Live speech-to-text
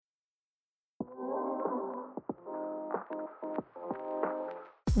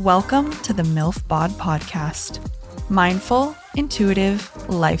Welcome to the MILF Bod podcast. Mindful, intuitive,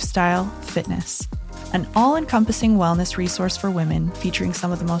 lifestyle, fitness. An all-encompassing wellness resource for women featuring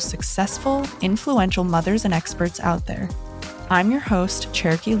some of the most successful, influential mothers and experts out there. I'm your host,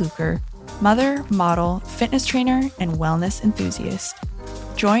 Cherokee Luker, mother, model, fitness trainer, and wellness enthusiast.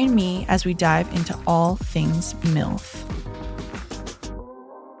 Join me as we dive into all things MILF.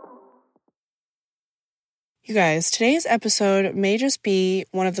 You guys, today's episode may just be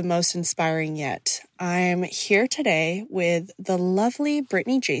one of the most inspiring yet. I'm here today with the lovely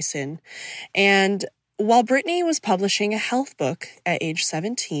Brittany Jason, and while Brittany was publishing a health book at age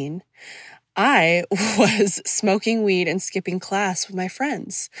 17, I was smoking weed and skipping class with my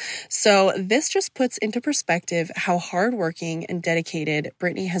friends. So this just puts into perspective how hardworking and dedicated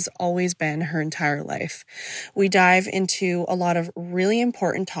Brittany has always been her entire life. We dive into a lot of really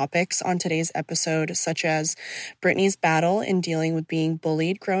important topics on today's episode, such as Brittany's battle in dealing with being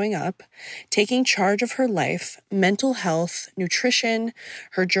bullied growing up, taking charge of her life, mental health, nutrition,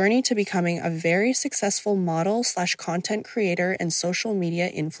 her journey to becoming a very successful model/content creator and social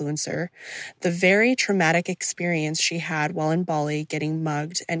media influencer, the very traumatic experience she had while in Bali getting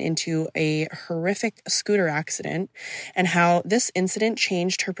mugged and into a horrific scooter accident, and how this incident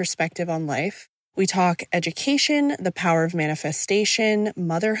changed her perspective on life. We talk education, the power of manifestation,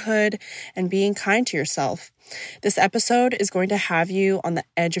 motherhood, and being kind to yourself. This episode is going to have you on the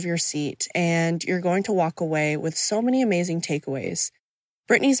edge of your seat, and you're going to walk away with so many amazing takeaways.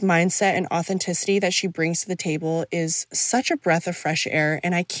 Brittany's mindset and authenticity that she brings to the table is such a breath of fresh air,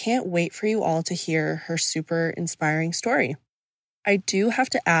 and I can't wait for you all to hear her super inspiring story. I do have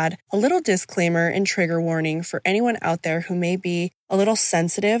to add a little disclaimer and trigger warning for anyone out there who may be a little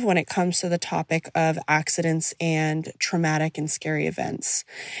sensitive when it comes to the topic of accidents and traumatic and scary events.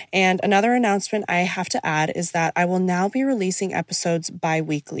 And another announcement I have to add is that I will now be releasing episodes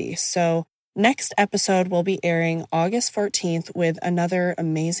bi-weekly. So next episode will be airing August 14th with another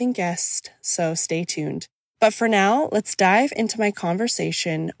amazing guest, so stay tuned. But for now, let's dive into my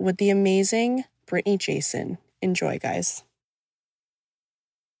conversation with the amazing Brittany Jason. Enjoy, guys.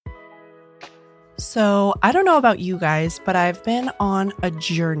 So I don't know about you guys, but I've been on a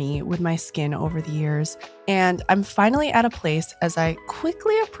journey with my skin over the years, and I'm finally at a place as I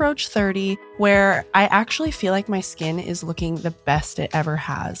quickly approach 30 where I actually feel like my skin is looking the best it ever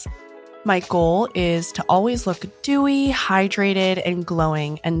has. My goal is to always look dewy, hydrated, and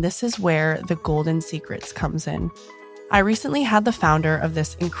glowing, and this is where the Golden Secrets comes in. I recently had the founder of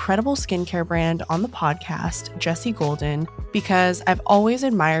this incredible skincare brand on the podcast, Jessie Golden, because I've always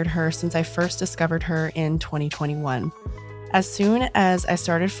admired her since I first discovered her in 2021. As soon as I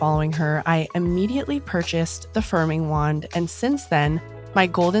started following her, I immediately purchased the firming wand, and since then, my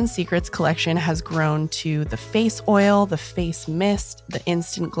Golden Secrets collection has grown to the face oil, the face mist, the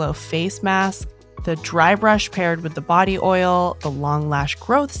instant glow face mask, the dry brush paired with the body oil, the long lash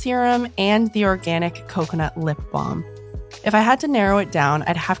growth serum, and the organic coconut lip balm. If I had to narrow it down,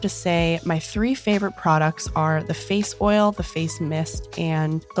 I'd have to say my three favorite products are the face oil, the face mist,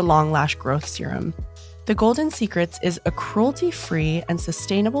 and the long lash growth serum. The Golden Secrets is a cruelty-free and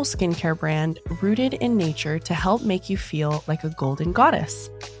sustainable skincare brand rooted in nature to help make you feel like a golden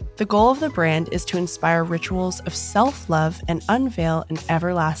goddess. The goal of the brand is to inspire rituals of self-love and unveil an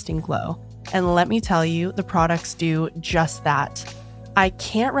everlasting glow. And let me tell you, the products do just that. I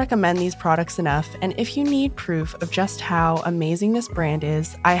can't recommend these products enough, and if you need proof of just how amazing this brand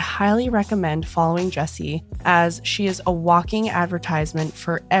is, I highly recommend following Jessie, as she is a walking advertisement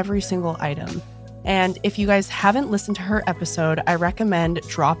for every single item. And if you guys haven't listened to her episode, I recommend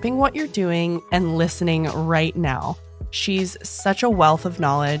dropping what you're doing and listening right now. She's such a wealth of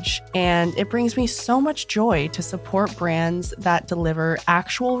knowledge, and it brings me so much joy to support brands that deliver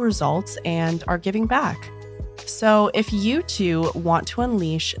actual results and are giving back. So if you too want to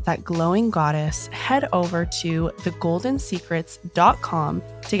unleash that glowing goddess, head over to thegoldensecrets.com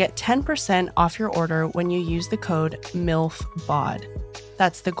to get 10% off your order when you use the code MILFBOD.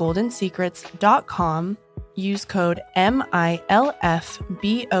 That's thegoldensecrets.com. Use code MILFBOD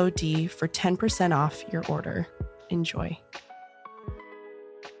for 10% off your order. Enjoy.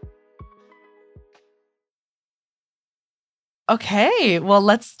 Okay, well,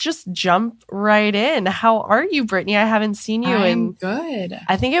 let's just jump right in. How are you, Brittany? I haven't seen you I'm good.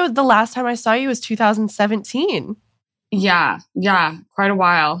 I think it was the last time I saw you was 2017. Yeah, quite a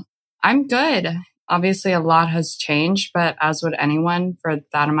while. I'm good. Obviously, a lot has changed, but as would anyone for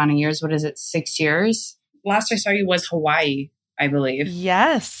that amount of years, what is it, 6 years? Last I saw you was Hawaii, I believe.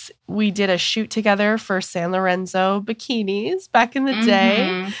 Yes, we did a shoot together for San Lorenzo bikinis back in the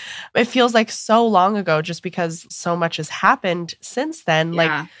day. It feels like so long ago just because so much has happened since then.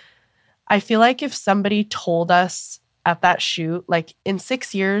 Yeah. Like, I feel like if somebody told us at that shoot, like in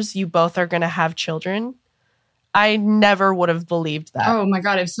 6 years, you both are going to have children, I never would have believed that. Oh my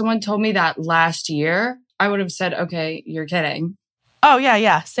God. If someone told me that last year, I would have said, okay, you're kidding. Oh,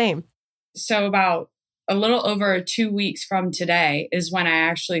 yeah. Same. So about a little over 2 weeks from today is when I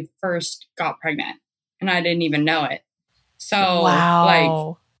actually first got pregnant and I didn't even know it. So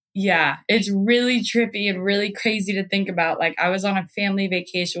wow. yeah, it's really trippy and really crazy to think about. Like I was on a family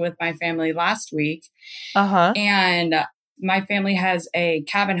vacation with my family last week and my family has a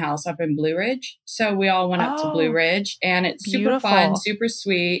cabin house up in Blue Ridge. So we all went up to Blue Ridge and it's super fun, super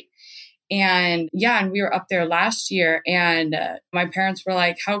sweet. And yeah, and we were up there last year and my parents were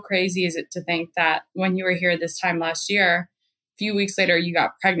like, how crazy is it to think that when you were here this time last year, a few weeks later, you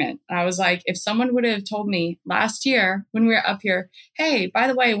got pregnant? And I was like, if someone would have told me last year when we were up here, hey, by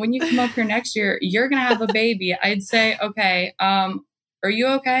the way, when you come up here next year, you're going to have a baby. I'd say, okay, are you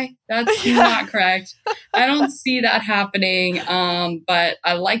okay? That's not correct. I don't see that happening. But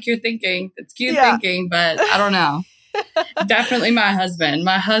I like your thinking. It's cute thinking, but I don't know. Definitely my husband.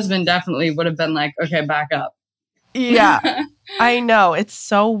 My husband definitely would have been like, okay, back up. Yeah, I know. It's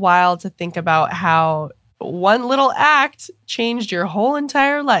so wild to think about how one little act changed your whole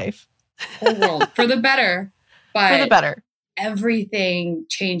entire life. Whole world. For the better. But for the better. Everything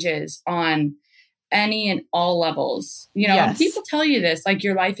changes on any and all levels. You know, people tell you this, like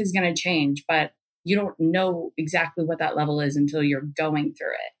your life is going to change, but you don't know exactly what that level is until you're going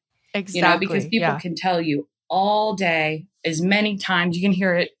through it. Exactly. You know, because people can tell you all day, as many times, you can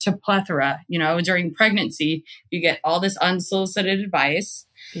hear it to plethora. You know, during pregnancy, you get all this unsolicited advice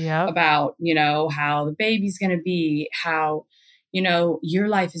about, you know, how the baby's going to be, how, you know, your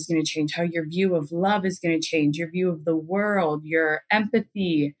life is going to change, how your view of love is going to change, your view of the world, your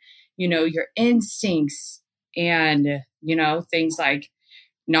empathy, you know, your instincts, and, you know, things like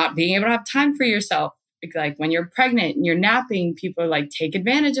not being able to have time for yourself. Like when you're pregnant and you're napping, people are like, take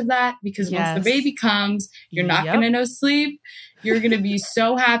advantage of that because once the baby comes, you're not going to know sleep. You're going to be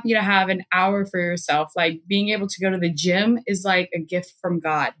so happy to have an hour for yourself. Like being able to go to the gym is like a gift from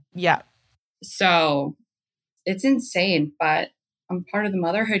God. Yeah. So it's insane, but I'm part of the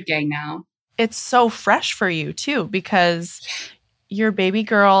motherhood gang now. It's so fresh for you too, because your baby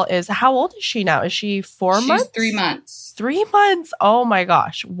girl is, how old is she now? Is she 4 months? She's 3 months. 3 months. Oh my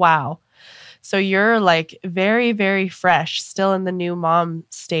gosh. Wow. So you're like very, very fresh, still in the new mom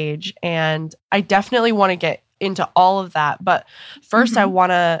stage. And I definitely want to get into all of that. But first, I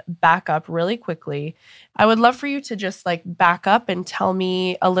want to back up really quickly. I would love for you to just like back up and tell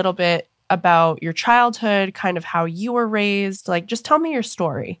me a little bit about your childhood, kind of how you were raised. Like, just tell me your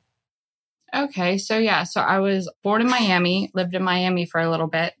story. Okay. So yeah, so I was born in Miami, lived in Miami for a little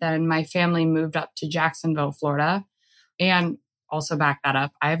bit. Then my family moved up to Jacksonville, Florida. And also back that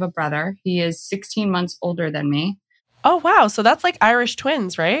up, I have a brother. He is 16 months older than me. Oh, wow. So that's like Irish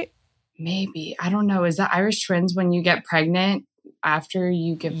twins, right? Maybe. I don't know. Is that Irish twins when you get pregnant after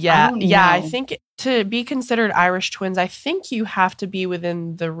you give? Yeah. I think to be considered Irish twins, I think you have to be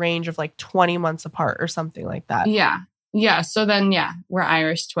within the range of like 20 months apart or something like that. Yeah. So then, we're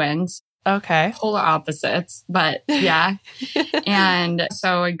Irish twins. Okay. Polar opposites, but yeah. And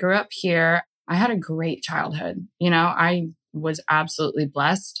so I grew up here. I had a great childhood. You know, I was absolutely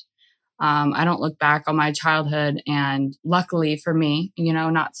blessed. I don't look back on my childhood, and luckily for me, you know,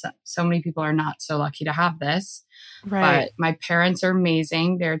 not so many people are not so lucky to have this. Right. But my parents are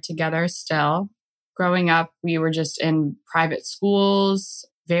amazing. They're together still. Growing up, we were just in private schools,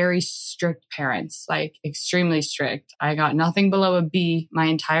 very strict parents, like extremely strict. I got nothing below a B my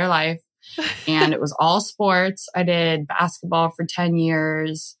entire life. And it was all sports. I did basketball for 10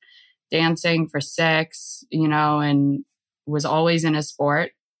 years, dancing for 6, you know, and was always in a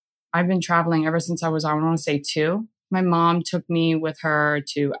sport. I've been traveling ever since I was, I want to say 2. My mom took me with her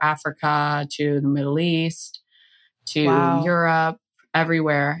to Africa, to the Middle East, to Europe,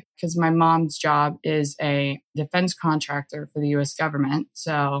 everywhere, because my mom's job is a defense contractor for the U.S. government.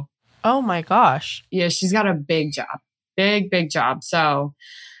 So, oh my gosh. Yeah, she's got a big job, big job. So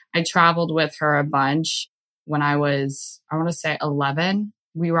I traveled with her a bunch. When I was, I want to say 11,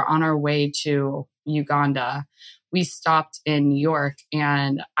 we were on our way to Uganda. We stopped in New York,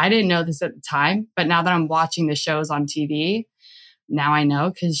 and I didn't know this at the time, but now that I'm watching the shows on TV, now I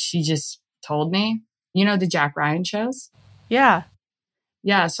know because she just told me. You know the Jack Ryan shows? Yeah.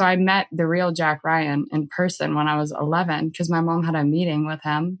 Yeah, so I met the real Jack Ryan in person when I was 11 because my mom had a meeting with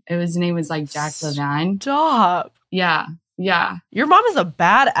him. His name was like Jack Levine. Stop. Yeah. Your mom is a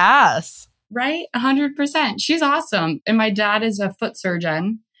badass. Right? 100%. She's awesome. And my dad is a foot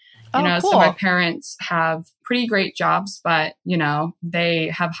surgeon. Oh, So my cool. parents have pretty great jobs, but,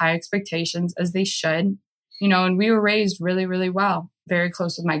 they have high expectations as they should, and we were raised really, really well, very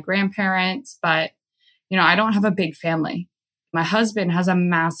close with my grandparents. But, I don't have a big family. My husband has a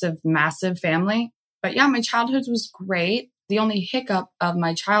massive, massive family. But yeah, my childhood was great. The only hiccup of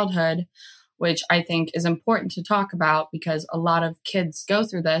my childhood, which I think is important to talk about because a lot of kids go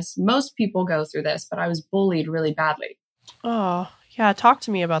through this. Most people go through this, but I was bullied really badly. Oh, yeah. Talk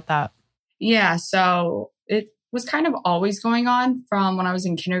to me about that. Yeah, so it was kind of always going on from when I was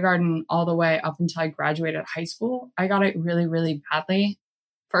in kindergarten all the way up until I graduated high school. I got it really, really badly.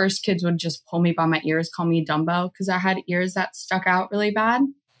 First, kids would just pull me by my ears, call me Dumbo, because I had ears that stuck out really bad,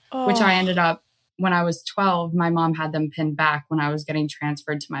 which I ended up, when I was 12, my mom had them pinned back when I was getting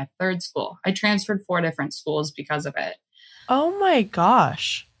transferred to my third school. I transferred 4 different schools because of it. Oh my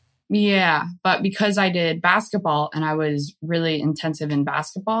gosh. Yeah, but because I did basketball and I was really intensive in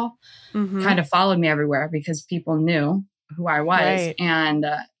basketball, kind of followed me everywhere because people knew who I was. Right. And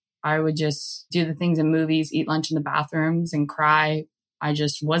I would just do the things in movies, eat lunch in the bathrooms and cry. I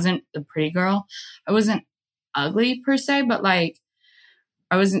just wasn't the pretty girl. I wasn't ugly per se, but like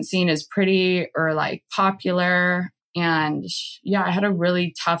I wasn't seen as pretty or like popular. And yeah, I had a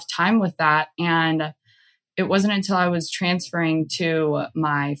really tough time with that. And it wasn't until I was transferring to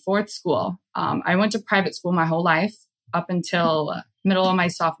my 4th school. I went to private school my whole life up until middle of my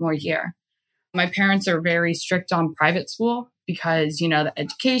sophomore year. My parents are very strict on private school because, the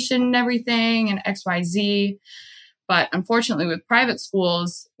education and everything and XYZ. But unfortunately, with private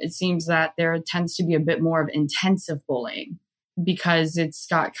schools, it seems that there tends to be a bit more of intensive bullying because it's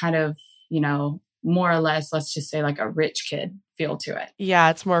got kind of, more or less, let's just say like a rich kid feel to it. Yeah,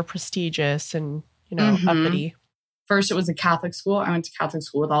 it's more prestigious and uppity. First, it was a Catholic school. I went to Catholic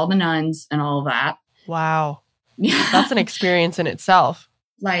school with all the nuns and all of that. Wow. Yeah. That's an experience in itself.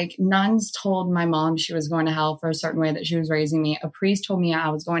 Like nuns told my mom she was going to hell for a certain way that she was raising me. A priest told me I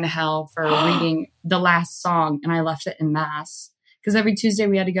was going to hell for reading the last song, and I left it in mass because every Tuesday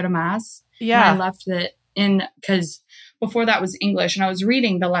we had to go to mass. Yeah. And I left it in because before that was English, and I was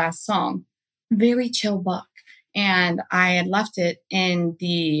reading the last song. Very chill book. And I had left it in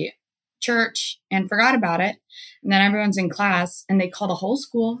the church and forgot about it. And then everyone's in class and they call the whole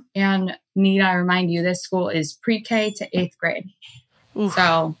school. And need I remind you, this school is pre-K to 8th grade. Oof.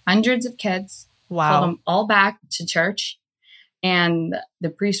 So hundreds of kids. Wow. Called them all back to church. And the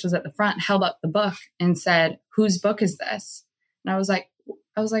priest was at the front, held up the book and said, "Whose book is this?" And I was like,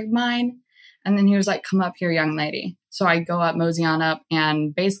 "Mine." And then he was like, "Come up here, young lady." So I go up, mosey on up.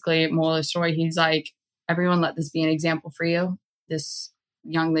 And basically, moral of the story, he's like, "Everyone, let this be an example for you. This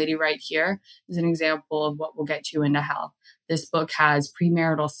young lady right here is an example of what will get you into hell. This book has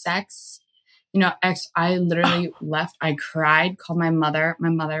premarital sex." I literally left. I cried, called my mother. My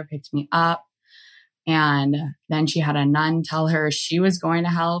mother picked me up. And then she had a nun tell her she was going to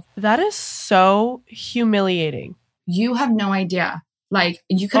hell. That is so humiliating. You have no idea. Like,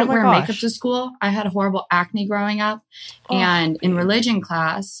 you couldn't wear makeup to school. I had horrible acne growing up. And in religion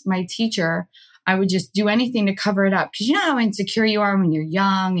class, my teacher, I would just do anything to cover it up. Because you know how insecure you are when you're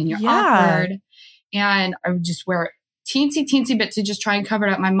young and you're awkward. And I would just wear teensy bit to just try and cover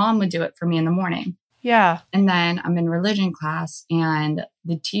it up. My mom would do it for me in the morning. Yeah. And then I'm in religion class and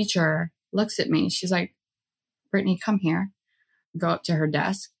the teacher looks at me. She's like, "Brittany, come here." Go up to her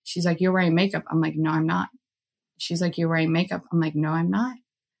desk. She's like, "You're wearing makeup." I'm like, "No, I'm not." She's like, "You're wearing makeup." I'm like, "No, I'm not.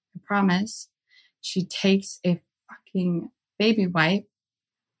 I promise." She takes a fucking baby wipe,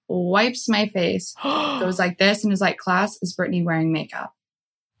 wipes my face, goes like this and is like, "Class, is Brittany wearing makeup?"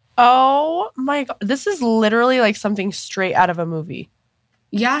 Oh my God. This is literally like something straight out of a movie.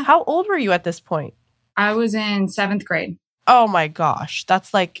 Yeah. How old were you at this point? I was in 7th grade. Oh my gosh.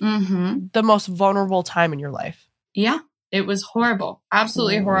 That's like the most vulnerable time in your life. Yeah. It was horrible.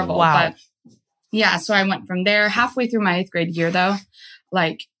 Absolutely horrible. Wow. But yeah, so I went from there. Halfway through my 8th grade year, though,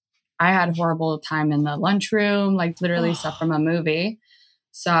 like I had a horrible time in the lunchroom, like literally stuff from a movie.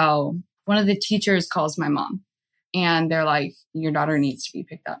 So one of the teachers calls my mom and they're like, "Your daughter needs to be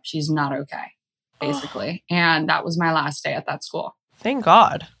picked up. She's not okay," basically. And that was my last day at that school. Thank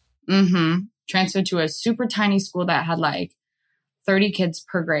God. Transferred to a super tiny school that had like 30 kids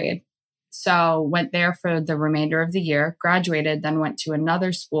per grade. So went there for the remainder of the year, graduated, then went to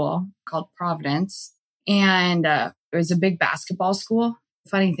another school called Providence. And it was a big basketball school.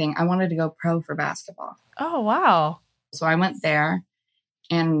 Funny thing, I wanted to go pro for basketball. Oh, wow. So I went there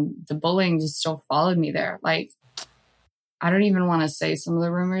and the bullying just still followed me there. Like, I don't even want to say some of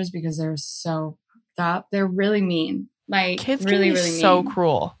the rumors because they're so fucked up. They're really mean. Like, kids really, can be really mean. so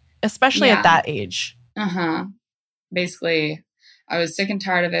cruel, especially at that age. Basically, I was sick and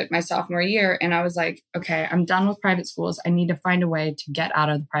tired of it my sophomore year. And I was like, okay, I'm done with private schools. I need to find a way to get out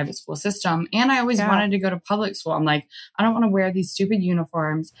of the private school system. And I always wanted to go to public school. I'm like, I don't want to wear these stupid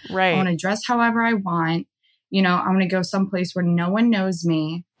uniforms. I want to dress however I want. You know, I'm going to go someplace where no one knows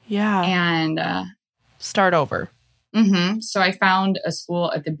me. Yeah. And start over. So I found a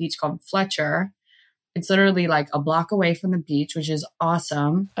school at the beach called Fletcher. It's literally like a block away from the beach, which is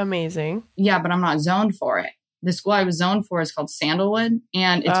awesome. Amazing. Yeah, but I'm not zoned for it. The school I was zoned for is called Sandalwood,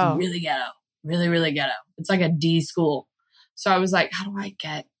 and it's really ghetto. Really, really ghetto. It's like a D school. So I was like, how do I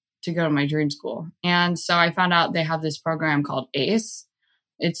get to go to my dream school? And so I found out they have this program called ACE.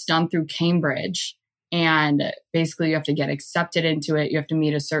 It's done through Cambridge. And basically you have to get accepted into it. You have to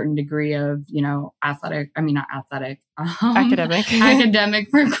meet a certain degree of, you know, academic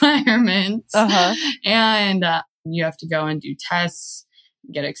requirements. And you have to go and do tests,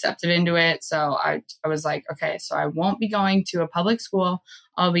 get accepted into it. So I was like, okay, so I won't be going to a public school.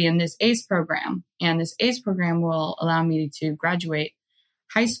 I'll be in this ACE program. And this ACE program will allow me to graduate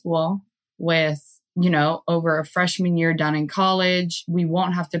high school with, you know, over a freshman year done in college. We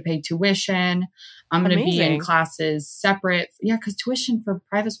won't have to pay tuition. I'm going to be in classes separate. Yeah, because tuition for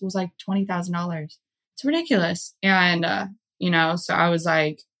private school is like $20,000. It's ridiculous. And, you know, so I was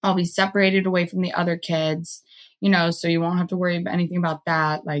like, I'll be separated away from the other kids, you know, so you won't have to worry about anything about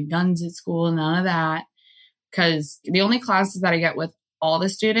that, like guns at school, none of that. Because the only classes that I get with all the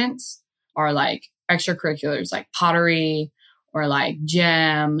students are like extracurriculars, like pottery or like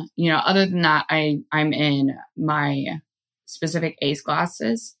gym. You know, other than that, I'm in my specific ACE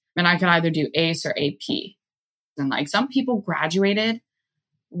classes. And I could either do ACE or AP. And like some people graduated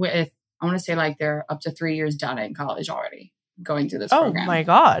with, I want to say like they're up to 3 years done in college already going through this program. Oh my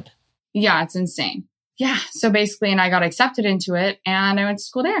God. Yeah, it's insane. Yeah. So basically, and I got accepted into it and I went to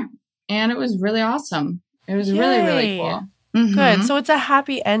school there. And it was really awesome. It was really, really cool. Good. So it's a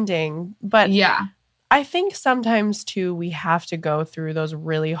happy ending. But yeah, I think sometimes too, we have to go through those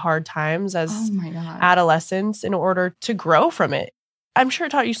really hard times as adolescents in order to grow from it. I'm sure it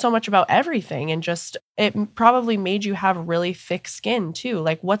taught you so much about everything, and just it probably made you have really thick skin too.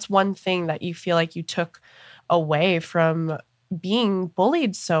 Like, what's one thing that you feel like you took away from being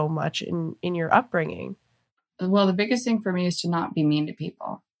bullied so much in your upbringing? Well, the biggest thing for me is to not be mean to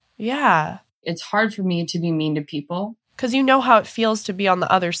people. Yeah. It's hard for me to be mean to people. Because you know how it feels to be on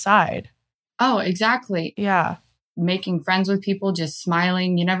the other side. Oh, exactly. Yeah. Making friends with people, just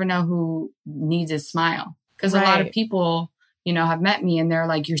smiling. You never know who needs a smile. Because a lot of people, you know, have met me and they're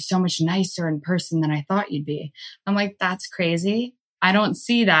like, you're so much nicer in person than I thought you'd be. I'm like, that's crazy. I don't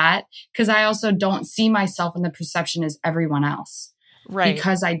see that because I also don't see myself in the perception as everyone else. Right.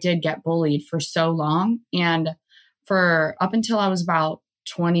 Because I did get bullied for so long. And for up until I was about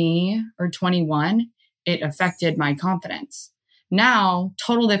 20 or 21, it affected my confidence. Now,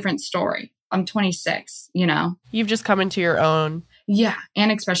 total different story. I'm 26, you know. You've just come into your own. Yeah.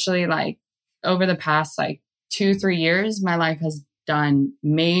 And especially like over the past like 2-3 years, my life has done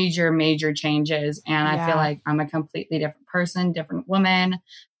major changes. And I feel like I'm a completely different person, different woman.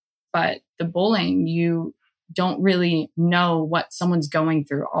 But the bullying, you don't really know what someone's going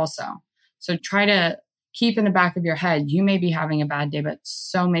through also. So try to keep in the back of your head, you may be having a bad day, but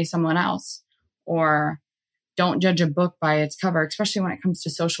so may someone else. Or don't judge a book by its cover, especially when it comes to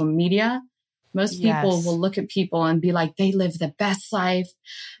social media. Most people will look at people and be like, they live the best life.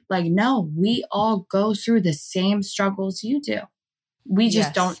 Like, no, we all go through the same struggles you do. We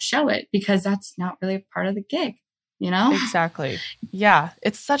just don't show it because that's not really a part of the gig, you know? Exactly. Yeah.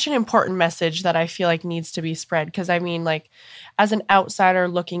 It's such an important message that I feel like needs to be spread. Because I mean, like, as an outsider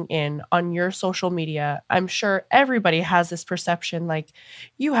looking in on your social media, I'm sure everybody has this perception like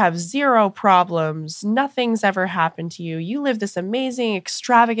you have zero problems. Nothing's ever happened to you. You live this amazing,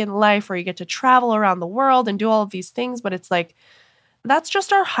 extravagant life where you get to travel around the world and do all of these things. But it's like, that's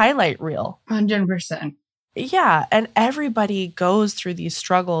just our highlight reel. 100%. Yeah. And everybody goes through these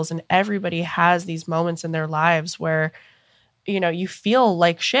struggles and everybody has these moments in their lives where, you know, you feel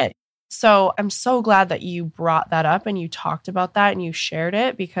like shit. So I'm so glad that you brought that up and you talked about that and you shared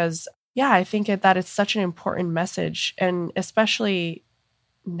it because, I think that it's such an important message. And especially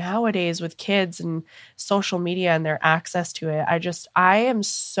nowadays with kids and social media and their access to it, I am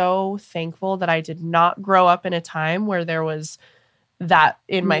so thankful that I did not grow up in a time where there was that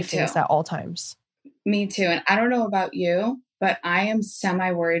in my face at all times. Me too. And I don't know about you, but I am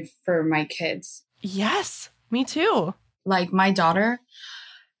semi-worried for my kids. Yes, me too. Like my daughter,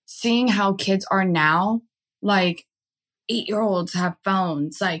 seeing how kids are now, like 8-year-olds have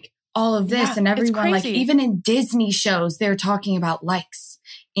phones, like all of this and everyone, like even in Disney shows, they're talking about likes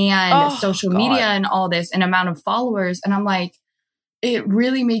and social media and all this and amount of followers. And I'm like, it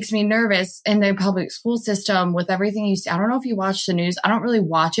really makes me nervous in the public school system with everything you see. I don't know if you watch the news. I don't really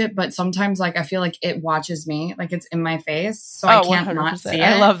watch it, but sometimes like I feel like it watches me, like it's in my face. So I can't 100%. Not see it.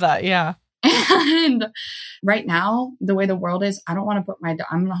 I love that. Yeah. And right now, the way the world is, I don't want to put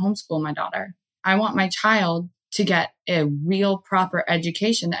I'm going to homeschool my daughter. I want my child to get a real proper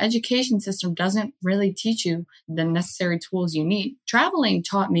education. The education system doesn't really teach you the necessary tools you need. Traveling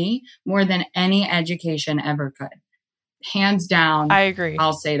taught me more than any education ever could. Hands down. I agree.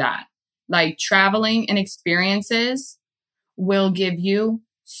 I'll say that. Like traveling and experiences will give you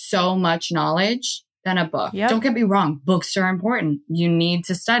so much knowledge than a book. Yep. Don't get me wrong. Books are important. You need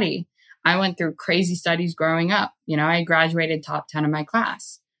to study. I went through crazy studies growing up. You know, I graduated top 10 of my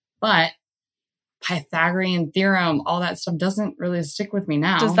class, but Pythagorean theorem, all that stuff doesn't really stick with me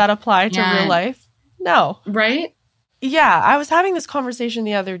now. Does that apply to real life? No. Right? Yeah. I was having this conversation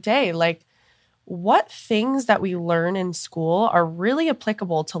the other day. Like, what things that we learn in school are really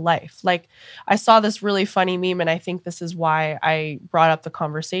applicable to life? Like, I saw this really funny meme, and I think this is why I brought up the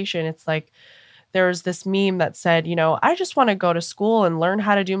conversation. It's like, there was this meme that said, you know, I just want to go to school and learn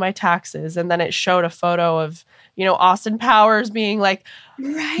how to do my taxes. And then it showed a photo of, you know, Austin Powers being like,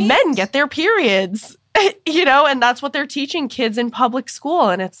 men get their periods, you know, and that's what they're teaching kids in public school.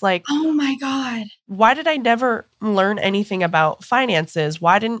 And it's like, oh my God, why did I never learn anything about finances?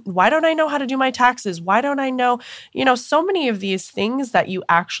 Why don't I know how to do my taxes? Why don't I know, you know, so many of these things that you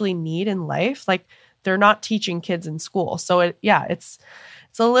actually need in life, like they're not teaching kids in school. So it's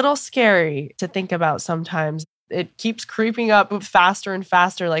a little scary to think about sometimes. It keeps creeping up faster and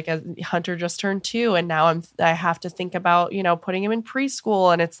faster. Like as Hunter just turned 2, and now I have to think about, you know, putting him in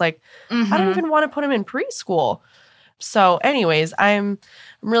preschool. And it's like, I don't even want to put him in preschool. So anyways, I'm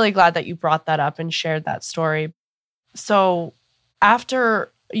really glad that you brought that up and shared that story. So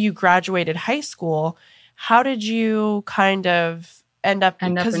after you graduated high school, how did you kind of end up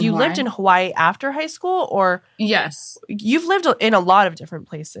because you lived in Hawaii after high school? Or yes, you've lived in a lot of different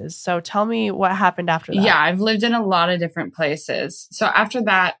places. So tell me what happened after that. Yeah, I've lived in a lot of different places. So after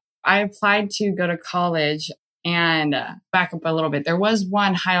that, I applied to go to college. And back up a little bit, there was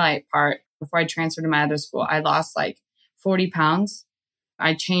one highlight part before I transferred to my other school. I lost like 40 pounds.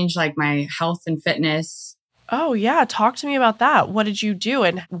 I changed like my health and fitness. Oh yeah, talk to me about that. What did you do,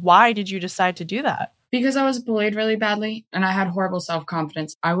 and why did you decide to do that? Because I was bullied really badly and I had horrible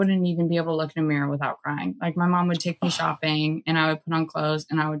self-confidence. I wouldn't even be able to look in a mirror without crying. Like my mom would take me shopping and I would put on clothes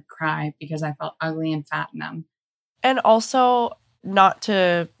and I would cry because I felt ugly and fat in them. And also, not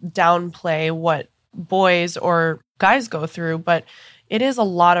to downplay what boys or guys go through, but it is a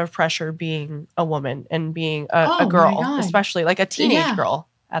lot of pressure being a woman and being a girl, especially like a teenage girl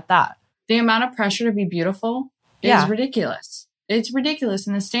at that. The amount of pressure to be beautiful is ridiculous. It's ridiculous.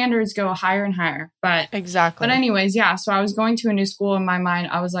 And the standards go higher and higher. But exactly. But anyways, yeah. So I was going to a new school in my mind.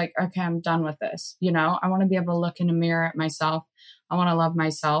 I was like, okay, I'm done with this. You know, I want to be able to look in a mirror at myself. I want to love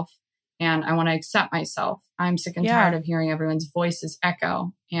myself and I want to accept myself. I'm sick and tired of hearing everyone's voices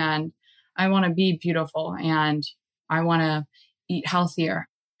echo, and I want to be beautiful and I want to eat healthier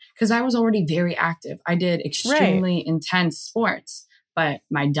because I was already very active. I did extremely intense sports, but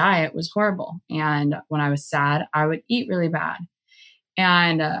my diet was horrible. And when I was sad, I would eat really bad.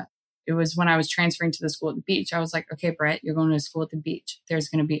 And it was when I was transferring to the school at the beach. I was like, okay, Britt, you're going to school at the beach. There's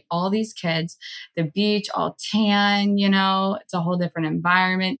going to be all these kids, the beach, all tan, you know, it's a whole different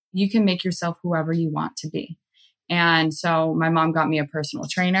environment. You can make yourself whoever you want to be. And so my mom got me a personal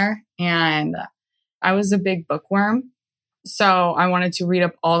trainer, and I was a big bookworm. So I wanted to read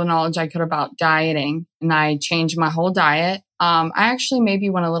up all the knowledge I could about dieting, and I changed my whole diet. I actually maybe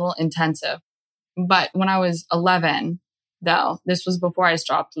went a little intensive, but when I was 11, though, this was before I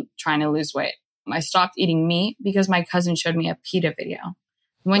stopped trying to lose weight. I stopped eating meat because my cousin showed me a PETA video.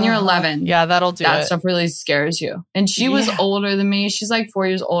 When you're 11, that'll do that it. stuff really scares you. And she was older than me. She's like 4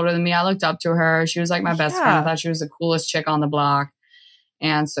 years older than me. I looked up to her. She was like my best friend. I thought she was the coolest chick on the block.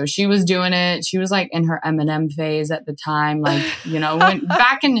 And so she was doing it. She was like in her Eminem phase at the time. Like, you know, went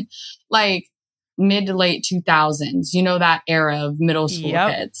back in like mid to late 2000s, you know, that era of middle school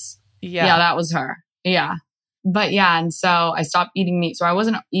kids. Yeah, that was her. Yeah. But yeah, and so I stopped eating meat. So I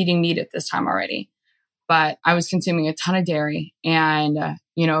wasn't eating meat at this time already, but I was consuming a ton of dairy and,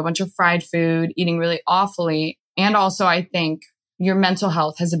 you know, a bunch of fried food, eating really awfully. And also I think your mental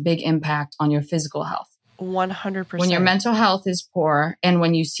health has a big impact on your physical health. 100%. When your mental health is poor and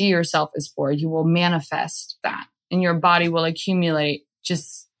when you see yourself as poor, you will manifest that and your body will accumulate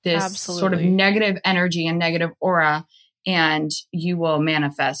just this sort of negative energy and negative aura, and you will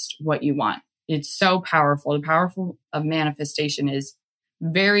manifest what you want. It's so powerful. The power of manifestation is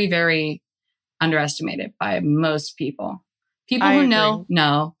very, very underestimated by most people. People who know.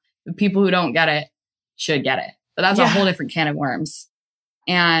 The people who don't get it should get it. But that's a whole different can of worms.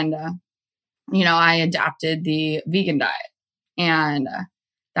 And, I adapted the vegan diet. And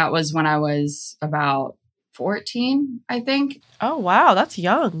that was when I was about 14, I think. Oh, wow. That's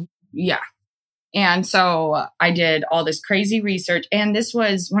young. Yeah. And so I did all this crazy research. And this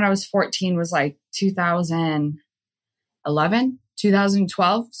was when I was 14, was like 2011,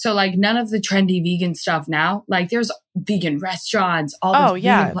 2012. So like none of the trendy vegan stuff now. Like there's vegan restaurants.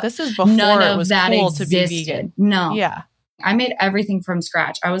 This is before none it was of that cool existed. to be vegan. No. Yeah. I made everything from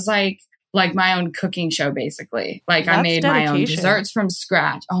scratch. I was like my own cooking show, basically. Like That's I made my own dedication. desserts from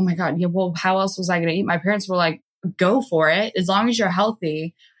scratch. Oh my God. Yeah. Well, how else was I going to eat? My parents were like, go for it. As long as you're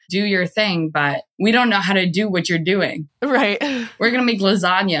healthy, do your thing. But we don't know how to do what you're doing. Right. We're going to make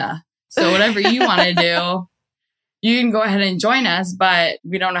lasagna. So whatever you want to do, you can go ahead and join us, but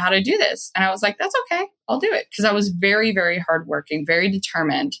we don't know how to do this. And I was like, that's okay. I'll do it. Because I was very, very hardworking, very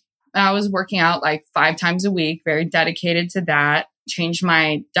determined. I was working out like 5 times a week, very dedicated to that. Changed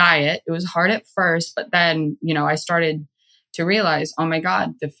my diet. It was hard at first, but then, I started to realize, oh my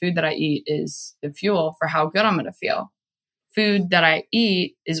God, the food that I eat is the fuel for how good I'm going to feel. Food that I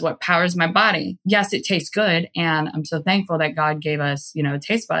eat is what powers my body. Yes, it tastes good. And I'm so thankful that God gave us,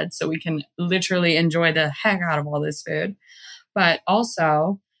 taste buds so we can literally enjoy the heck out of all this food. But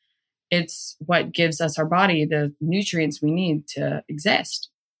also, it's what gives us our body the nutrients we need to exist.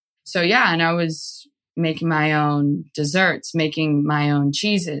 So yeah, and I was making my own desserts, making my own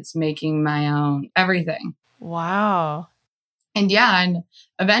cheeses, making my own everything. Wow. And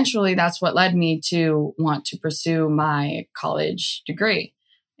eventually that's what led me to want to pursue my college degree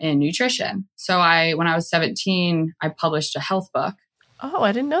in nutrition. So when I was 17, I published a health book. Oh,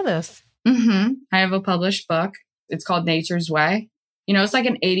 I didn't know this. I have a published book. It's called Nature's Way. It's like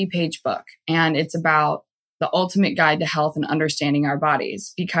an 80-page book, and it's about the ultimate guide to health and understanding our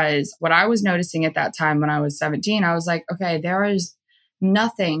bodies. Because what I was noticing at that time when I was 17, I was like, okay, there is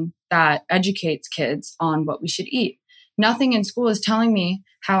nothing that educates kids on what we should eat. Nothing in school is telling me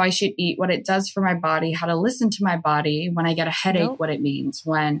how I should eat, what it does for my body, how to listen to my body when I get a headache, what it means.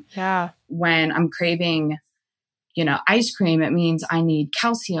 When I'm craving, ice cream, it means I need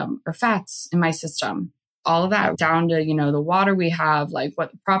calcium or fats in my system. All of that down to, the water we have, like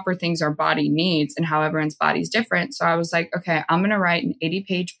what the proper things our body needs and how everyone's body is different. So I was like, okay, I'm going to write an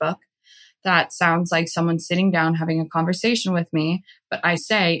 80-page book that sounds like someone sitting down having a conversation with me, but I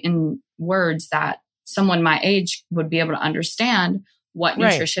say in words that someone my age would be able to understand what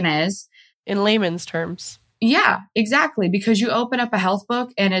nutrition is. In layman's terms. Yeah, exactly. Because you open up a health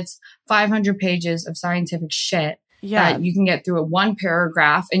book and it's 500 pages of scientific shit that you can get through a one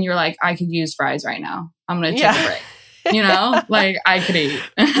paragraph and you're like, I could use fries right now. I'm going to take a break. Like I could eat.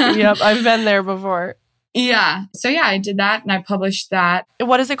 Yep, I've been there before. Yeah. So I did that and I published that.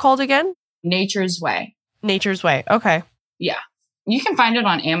 What is it called again? Nature's Way. Nature's Way. Okay. Yeah. You can find it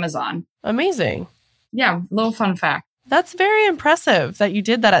on Amazon. Amazing. Yeah. Little fun fact. That's very impressive that you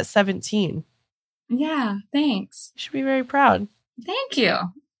did that at 17. Yeah. Thanks. You should be very proud. Thank you.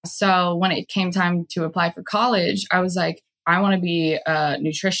 So when it came time to apply for college, I was like, I want to be a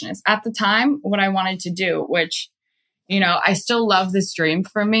nutritionist. At the time, what I wanted to do, which, I still love this dream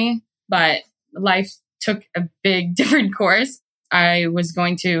for me, but life took a big different course. I was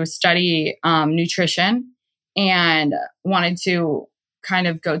going to study nutrition and wanted to kind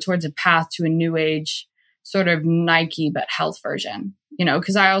of go towards a path to a new age sort of Nike, but health version,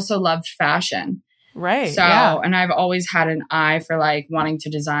 because I also loved fashion. Right. So, and I've always had an eye for like wanting to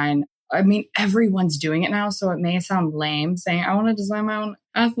design. I mean, everyone's doing it now, so it may sound lame saying I want to design my own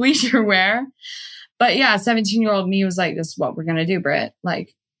athleisure wear. But 17-year-old me was like, this is what we're going to do, Britt.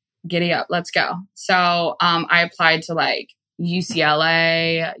 Like, giddy up. Let's go. So I applied to like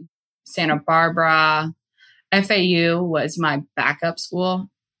UCLA, Santa Barbara. FAU was my backup school,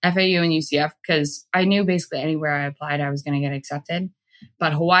 FAU and UCF, because I knew basically anywhere I applied, I was going to get accepted.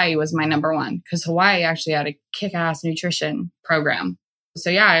 But Hawaii was my number one because Hawaii actually had a kick-ass nutrition program.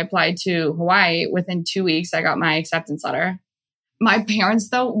 So I applied to Hawaii. Within 2 weeks, I got my acceptance letter. My parents,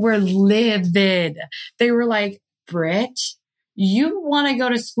 though, were livid. They were like, Britt, you want to go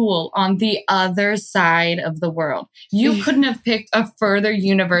to school on the other side of the world. You couldn't have picked a further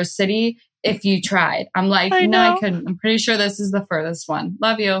university if you tried. I'm like, no, I couldn't. I'm pretty sure this is the furthest one.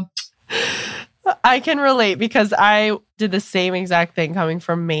 Love you. I can relate because I did the same exact thing coming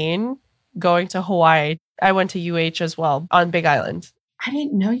from Maine, going to Hawaii. I went to UH as well on Big Island. I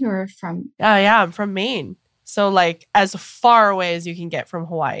didn't know you were from... Yeah, I'm from Maine. So like as far away as you can get from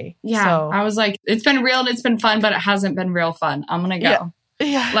Hawaii. Yeah, so, I was like, it's been real and it's been fun, but it hasn't been real fun. I'm going to go.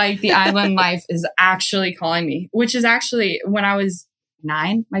 Yeah. Like the island life is actually calling me, which is actually when I was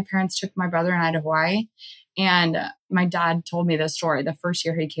 9, my parents took my brother and I to Hawaii. And my dad told me this story the first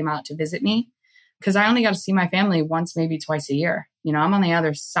year he came out to visit me, because I only got to see my family once, maybe twice a year. You know, I'm on the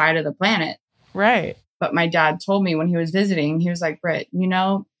other side of the planet. Right. But my dad told me when he was visiting, he was like, Britt, you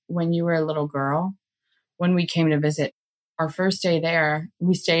know, when you were a little girl, when we came to visit, our first day there,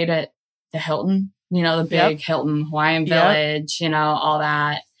 we stayed at the Hilton, you know, the big Hilton Hawaiian Village, you know, all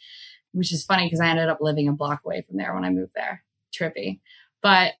that, which is funny because I ended up living a block away from there when I moved there. Trippy.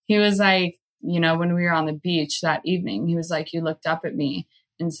 But he was like, you know, when we were on the beach that evening, he was like, you looked up at me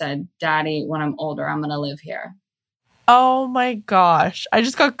and said, Daddy, when I'm older, I'm going to live here. Oh my gosh. I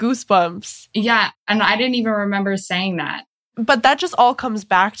just got goosebumps. Yeah. And I didn't even remember saying that. But that just all comes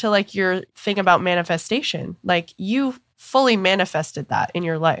back to like your thing about manifestation. Like you fully manifested that in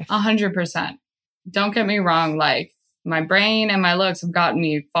your life. 100%. Don't get me wrong. Like my brain and my looks have gotten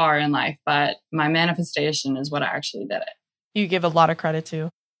me far in life, but my manifestation is what actually did it. You give a lot of credit to.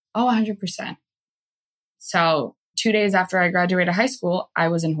 Oh, 100%. So 2 days after I graduated high school, I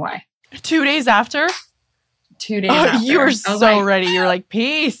was in Hawaii. 2 days after? 2 days after. You were so ready. You were like,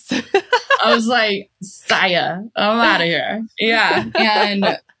 peace. I was like, Saya, I'm out of here. Yeah.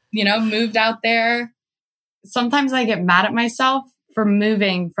 And, you know, moved out there. Sometimes I get mad at myself for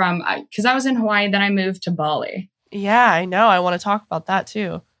moving from, because I was in Hawaii, then I moved to Bali. Yeah, I know. I want to talk about that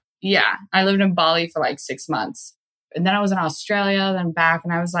too. Yeah. I lived in Bali for like 6 months. And then I was in Australia, then back.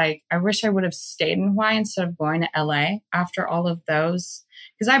 And I was like, I wish I would have stayed in Hawaii instead of going to LA after all of those.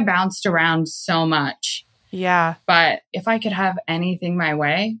 Because I bounced around so much. Yeah. But if I could have anything my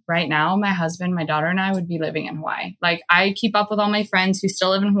way right now, my husband, my daughter, and I would be living in Hawaii. Like I keep up with all my friends who still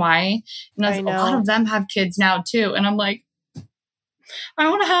live in Hawaii. And a lot of them have kids now too. And I'm like, I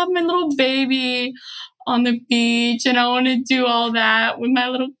want to have my little baby on the beach. And I want to do all that with my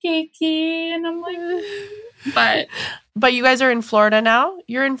little Kiki. And I'm like, but you guys are in Florida now?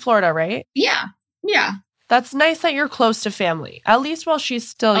 You're in Florida, right? Yeah. Yeah. That's nice that you're close to family, at least while she's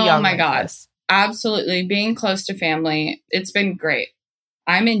still young. Oh my God. Absolutely. Being close to family, it's been great.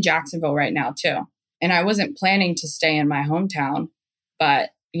 I'm in Jacksonville right now too. And I wasn't planning to stay in my hometown,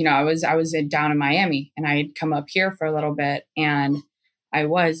 but you know, I was down in Miami and I had come up here for a little bit and I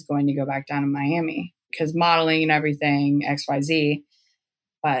was going to go back down to Miami because modeling and everything, XYZ.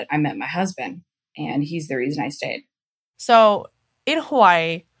 But I met my husband and he's the reason I stayed. So in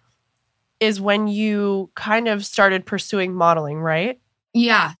Hawaii is when you kind of started pursuing modeling, right?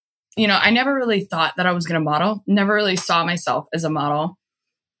 Yeah. You know, I never really thought that I was going to model, never really saw myself as a model,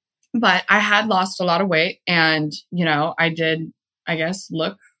 but I had lost a lot of weight and, you know, I did, I guess,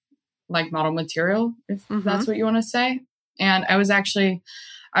 look like model material, if that's what you want to say. And I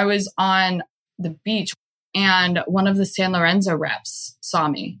was on the beach and one of the San Lorenzo reps saw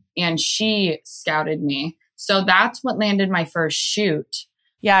me and she scouted me. So that's what landed my first shoot.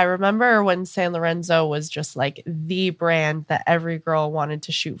 Yeah, I remember when San Lorenzo was just like the brand that every girl wanted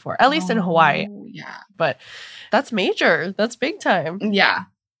to shoot for, at least in Hawaii. Yeah. But that's major. That's big time. Yeah.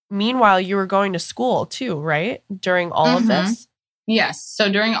 Meanwhile, you were going to school too, right? During all of this? Yes.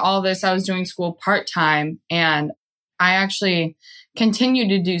 So during all this, I was doing school part-time and I actually continued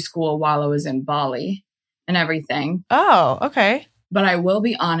to do school while I was in Bali and everything. Oh, okay. But I will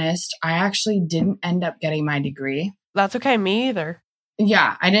be honest, I actually didn't end up getting my degree. That's okay. Me either.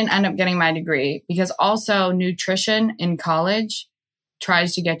 Yeah, I didn't end up getting my degree because also nutrition in college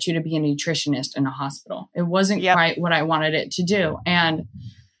tries to get you to be a nutritionist in a hospital. It wasn't quite what I wanted it to do. And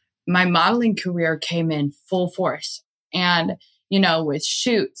my modeling career came in full force and, you know, with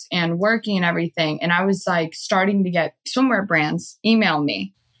shoots and working and everything. And I was like starting to get swimwear brands email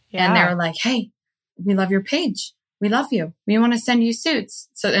me and they were like, hey, we love your page. We love you. We want to send you suits.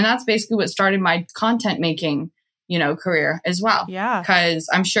 So, and that's basically what started my content making career as well. Yeah. Because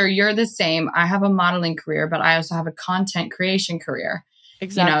I'm sure you're the same. I have a modeling career, but I also have a content creation career.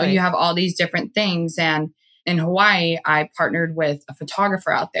 Exactly. You know, you have all these different things. And in Hawaii, I partnered with a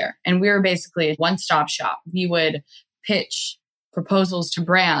photographer out there and we were basically a one-stop shop. We would pitch proposals to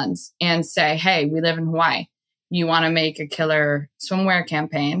brands and say, hey, we live in Hawaii. You want to make a killer swimwear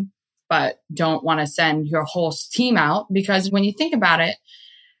campaign, but don't want to send your whole team out because when you think about it,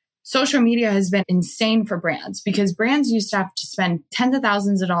 social media has been insane for brands because brands used to have to spend tens of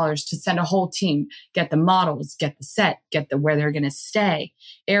thousands of dollars to send a whole team, get the models, get the set, get the where they're going to stay,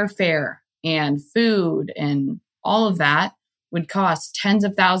 airfare and food and all of that would cost tens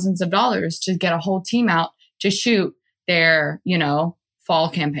of thousands of dollars to get a whole team out to shoot their,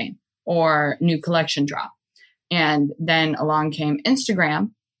 fall campaign or new collection drop. And then along came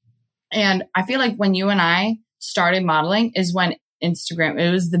Instagram. And I feel like when you and I started modeling is when Instagram,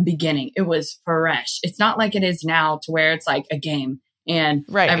 it was the beginning. It was fresh. It's not like it is now to where it's like a game and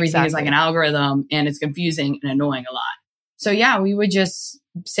everything is like an algorithm and it's confusing and annoying a lot. So yeah, we would just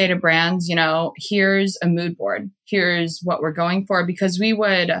say to brands, you know, here's a mood board. Here's what we're going for, because we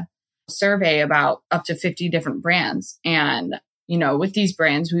would survey about up to 50 different brands. And, you know, with these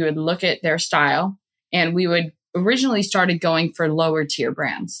brands, we would look at their style, and we would originally started going for lower tier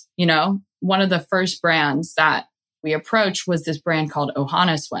brands. You know, one of the first brands that we approached was this brand called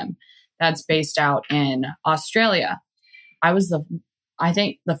Ohana Swim that's based out in Australia. I was I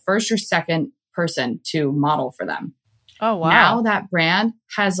think the first or second person to model for them. Oh, wow. Now that brand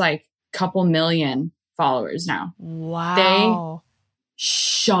has like a couple million followers now. Wow. They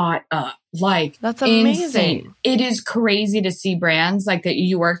shot up. Like, that's amazing. Insane. It is crazy to see brands like that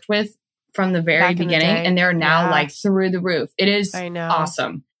you worked with from the very beginning, and they're now like through the roof. It is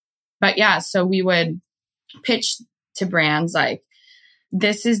awesome. But yeah, so we would pitch to brands like,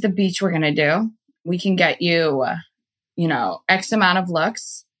 this is the beach we're going to do. We can get you, you know, X amount of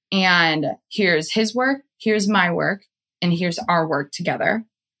looks, and here's his work, here's my work, and here's our work together.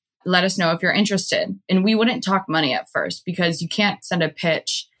 Let us know if you're interested. And we wouldn't talk money at first, because you can't send a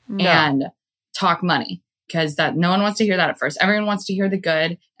pitch and talk money, because that no one wants to hear that at first. Everyone wants to hear the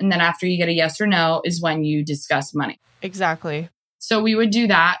good. And then after you get a yes or no is when you discuss money. Exactly. So we would do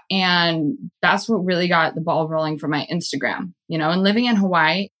that. And that's what really got the ball rolling for my Instagram. You know, and living in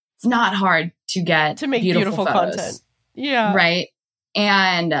Hawaii, it's not hard to make beautiful content. Yeah. Right.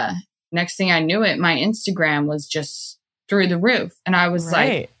 And next thing I knew it, my Instagram was just through the roof. And I was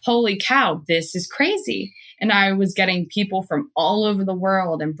like, holy cow, this is crazy. And I was getting people from all over the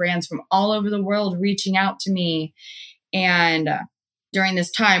world and brands from all over the world reaching out to me. And during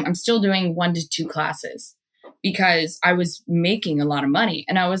this time, I'm still doing 1 to 2 classes, because I was making a lot of money.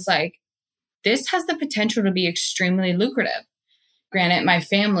 And I was like, this has the potential to be extremely lucrative. Granted, my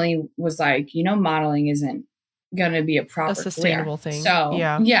family was like, you know, modeling isn't going to be a proper sustainable thing. So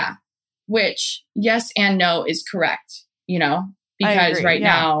yeah, which yes and no is correct, you know, because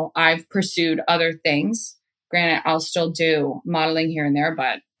now I've pursued other things. Granted, I'll still do modeling here and there,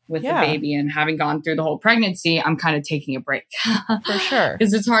 but with the baby and having gone through the whole pregnancy, I'm kind of taking a break. For sure.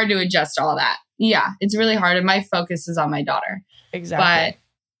 Because it's hard to adjust all that. Yeah, it's really hard. And my focus is on my daughter. Exactly.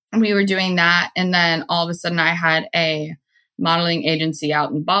 But we were doing that. And then all of a sudden I had a modeling agency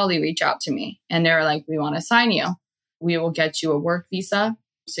out in Bali reach out to me. And they were like, we want to sign you. We will get you a work visa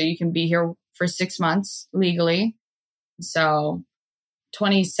so you can be here for 6 months legally. So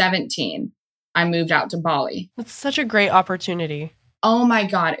 2017, I moved out to Bali. That's such a great opportunity. Oh my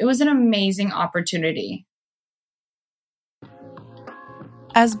God. It was an amazing opportunity.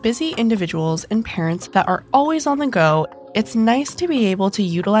 As busy individuals and parents that are always on the go, it's nice to be able to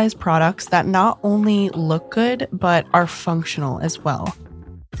utilize products that not only look good, but are functional as well.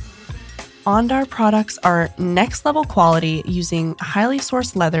 Ondar products are next level quality, using highly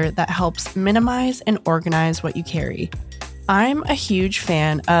sourced leather that helps minimize and organize what you carry. I'm a huge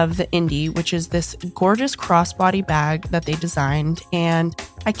fan of the Indie, which is this gorgeous crossbody bag that they designed, and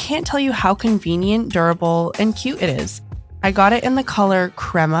I can't tell you how convenient, durable, and cute it is. I got it in the color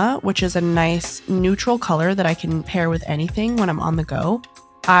crema, which is a nice neutral color that I can pair with anything when I'm on the go.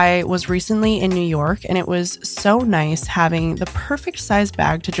 I was recently in New York, and it was so nice having the perfect size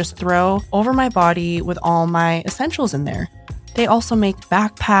bag to just throw over my body with all my essentials in there. They also make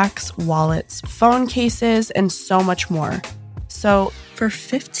backpacks, wallets, phone cases, and so much more. So for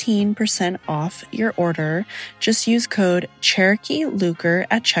 15% off your order, just use code CherokeeLuker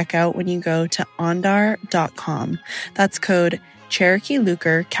at checkout when you go to ondar.com. That's code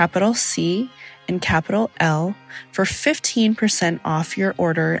CherokeeLuker, capital C and capital L, for 15% off your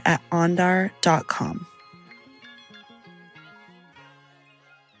order at ondar.com.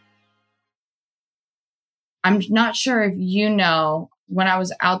 I'm not sure if you know, when I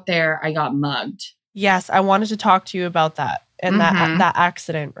was out there, I got mugged. Yes, I wanted to talk to you about that and that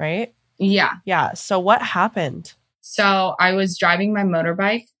accident, right? Yeah. Yeah. So what happened? So I was driving my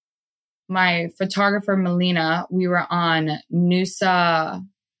motorbike. My photographer, Melina, we were on Nusa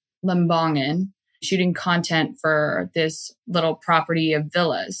Lembongan shooting content for this little property of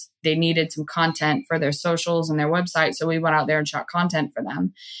villas. They needed some content for their socials and their website. So we went out there and shot content for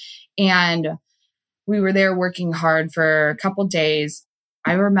them. And we were there working hard for a couple days.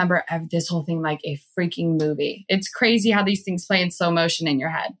 I remember this whole thing like a freaking movie. It's crazy how these things play in slow motion in your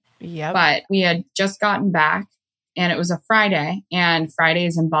head. Yep. But we had just gotten back, and it was a Friday, and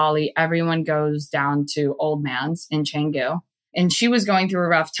Fridays in Bali, everyone goes down to Old Man's in Canggu. And she was going through a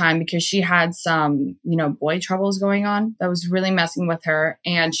rough time because she had some, boy troubles going on that was really messing with her.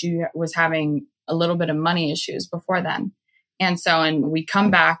 And she was having a little bit of money issues before then. And we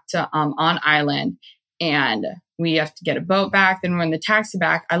come back to on island, and we have to get a boat back. Then we're in the taxi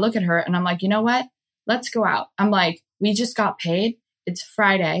back. I look at her and I'm like, you know what? Let's go out. I'm like, we just got paid. It's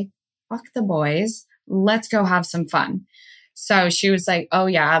Friday. Fuck the boys. Let's go have some fun. So she was like, oh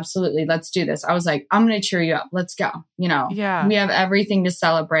yeah, absolutely. Let's do this. I was like, I'm going to cheer you up. Let's go. We have everything to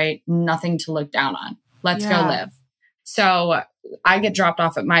celebrate, nothing to look down on. Let's go live. So I get dropped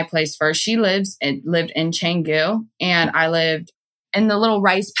off at my place first. She lived in Canggu, and I lived in the little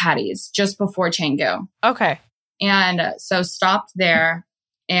rice paddies just before Canggu. Okay. And so stopped there,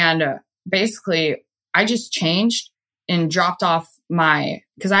 and basically I just changed and dropped off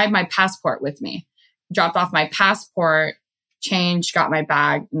because I had my passport with me, dropped off my passport, changed, got my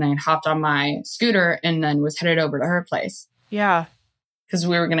bag, and then hopped on my scooter and then was headed over to her place. Yeah. Because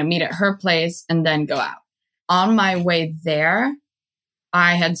we were going to meet at her place and then go out. On my way there,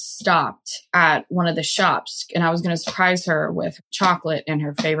 I had stopped at one of the shops, and I was going to surprise her with chocolate and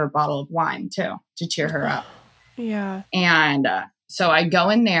her favorite bottle of wine too, to cheer her up. Yeah. And so I go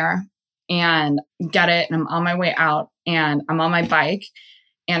in there and get it, and I'm on my way out, and I'm on my bike,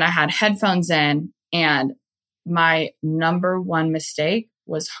 and I had headphones in, and my number one mistake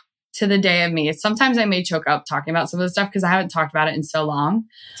was, to the day of me, sometimes I may choke up talking about some of the stuff because I haven't talked about it in so long.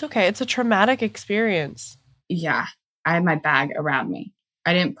 It's okay. It's a traumatic experience. Yeah. I had my bag around me.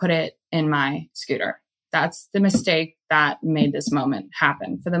 I didn't put it in my scooter. That's the mistake that made this moment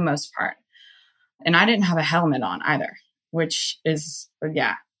happen for the most part. And I didn't have a helmet on either, which is,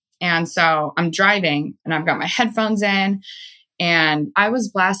 yeah. And so I'm driving, and I've got my headphones in, and I was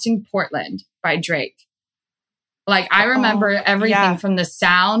blasting Portland by Drake. Like, I remember everything from the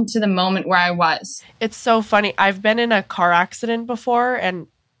sound to the moment where I was. It's so funny. I've been in a car accident before, and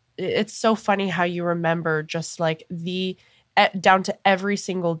it's so funny how you remember just like down to every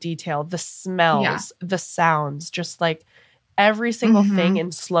single detail, the smells, the sounds, just like every single thing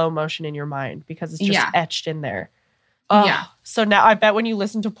in slow motion in your mind, because it's just etched in there. Oh, yeah. So now I bet when you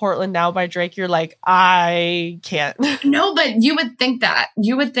listen to Portland Now by Drake, you're like, I can't. No, but you would think that.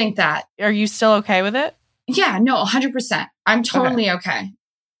 Are you still okay with it? Yeah, no, 100%. I'm totally okay.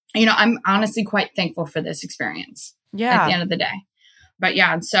 I'm honestly quite thankful for this experience. Yeah. At the end of the day. But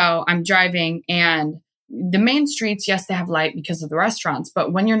yeah, so I'm driving, and the main streets, yes, they have light because of the restaurants.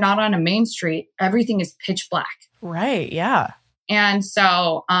 But when you're not on a main street, everything is pitch black. Right. Yeah. And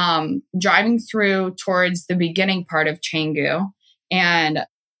so driving through towards the beginning part of Canggu, and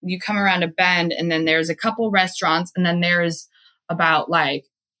you come around a bend, and then there's a couple restaurants, and then there's about like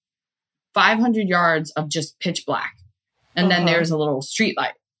 500 yards of just pitch black. And then there's a little street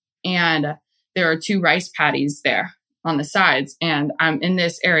light, and there are 2 rice paddies there on the sides. And I'm in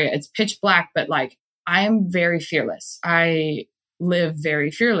this area. It's pitch black, but like, I am very fearless. I live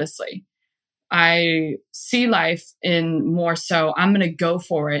very fearlessly. I see life in more so I'm going to go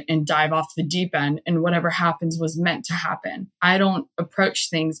for it and dive off the deep end, and whatever happens was meant to happen. I don't approach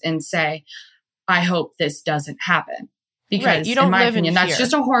things and say, I hope this doesn't happen. Because you don't in my live opinion, in fear. that's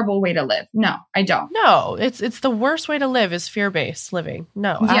just a horrible way to live. No, I don't. No, it's the worst way to live is fear-based living.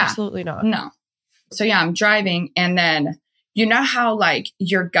 No, absolutely not. No. So yeah, I'm driving, and then you know how like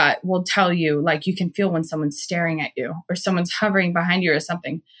your gut will tell you, like you can feel when someone's staring at you or someone's hovering behind you or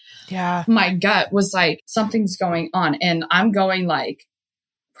something. Yeah. My gut was like, something's going on. And I'm going like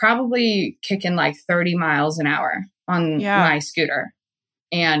probably kicking like 30 miles an hour on my scooter,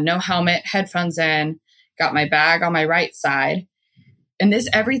 and no helmet, headphones in, got my bag on my right side. And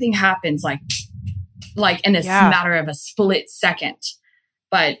everything happens like in a matter of a split second.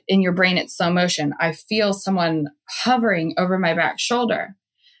 But in your brain, it's slow motion. I feel someone hovering over my back shoulder.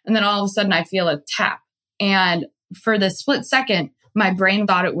 And then all of a sudden I feel a tap. And for the split second, my brain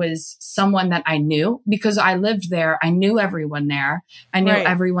thought it was someone that I knew because I lived there. I knew everyone there. I knew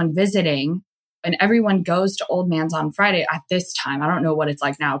everyone visiting. And everyone goes to Old Man's on Friday at this time. I don't know what it's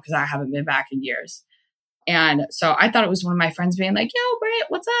like now because I haven't been back in years. And so I thought it was one of my friends being like, yo, Britt,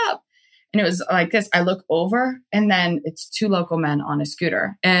 what's up? And it was like this. I look over, and then it's 2 local men on a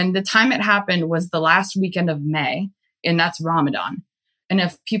scooter. And the time it happened was the last weekend of May, and that's Ramadan. And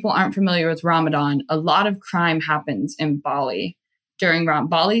if people aren't familiar with Ramadan, a lot of crime happens in Bali during Ramadan.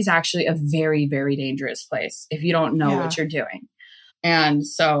 Bali is actually a very, very dangerous place if you don't know what you're doing. And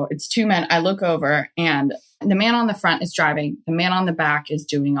so it's 2 men. I look over, and the man on the front is driving. The man on the back is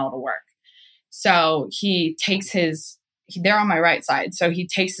doing all the work. So he takes they're on my right side. So he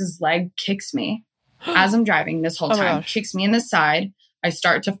takes his leg, kicks me as I'm driving this whole time, kicks me in the side. I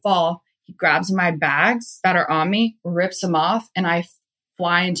start to fall. He grabs my bags that are on me, rips them off, and I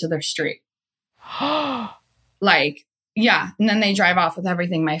fly into the street. Like Yeah. And then they drive off with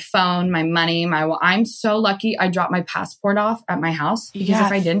everything, my phone, my money, I'm so lucky I dropped my passport off at my house because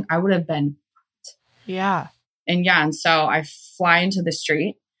if I didn't, I would have been. Yeah. And so I fly into the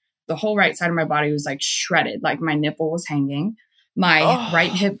street. The whole right side of my body was like shredded. Like my nipple was hanging. My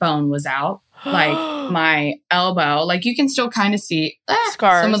right hip bone was out. Like my elbow, like you can still kind of see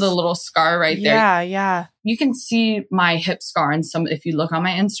scars. Some of the little scar right there. Yeah, yeah. You can see my hip scar and if you look on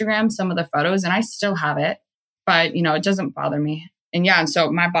my Instagram, some of the photos, and I still have it, but it doesn't bother me. And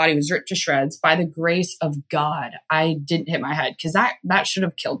so my body was ripped to shreds. By the grace of God, I didn't hit my head because that should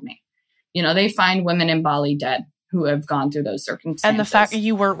have killed me. They find women in Bali dead who have gone through those circumstances. And the fact that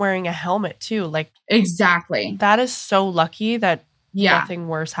you weren't wearing a helmet too, like exactly. That is so lucky that nothing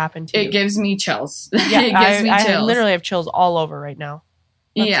worse happened to you. It gives me chills. Yeah, it gives me chills. I literally have chills all over right now.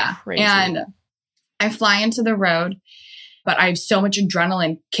 That's crazy. And I fly into the road, but I have so much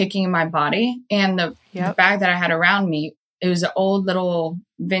adrenaline kicking in my body. And the bag that I had around me, it was an old little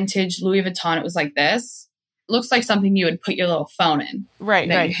vintage Louis Vuitton. It was like this. It looks like something you would put your little phone in. Right,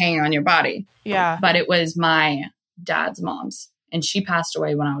 that you hang on your body. Yeah. But it was my dad's mom's. And she passed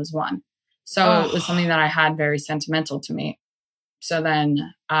away when I was 1. So it was something that I had very sentimental to me. So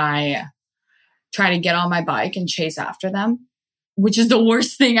then I try to get on my bike and chase after them, which is the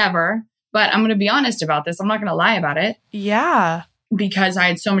worst thing ever. But I'm going to be honest about this. I'm not going to lie about it. Yeah. Because I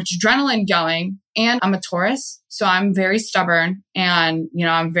had so much adrenaline going and I'm a Taurus. So I'm very stubborn and,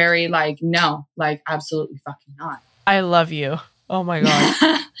 I'm very no, absolutely fucking not. I love you. Oh my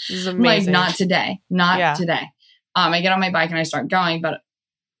God. This is amazing. Not today. Not today. I get on my bike and I start going, but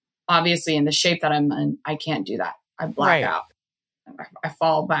obviously in the shape that I'm in, I can't do that. I black out. I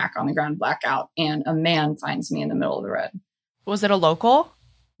fall back on the ground, black out, and a man finds me in the middle of the road. Was it a local?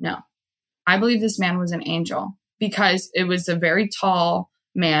 No. I believe this man was an angel because it was a very tall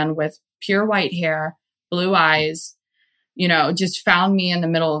man with pure white hair, blue eyes, just found me in the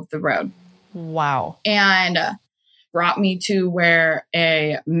middle of the road. Wow. And brought me to where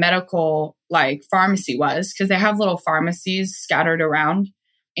a medical pharmacy was because they have little pharmacies scattered around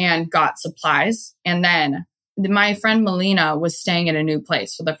and got supplies. And then my friend Melina was staying in a new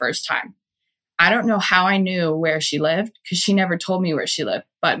place for the first time. I don't know how I knew where she lived because she never told me where she lived,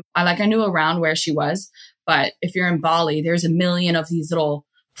 but I knew around where she was. But if you're in Bali, there's a million of these little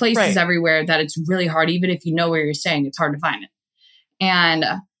places everywhere that it's really hard. Even if you know where you're staying, it's hard to find it. And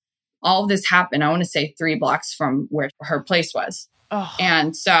all of this happened, I want to say 3 blocks from where her place was. Oh.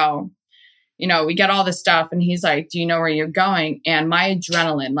 And so, we get all this stuff and he's like, do you know where you're going? And my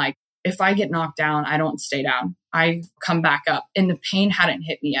adrenaline, if I get knocked down, I don't stay down. I come back up and the pain hadn't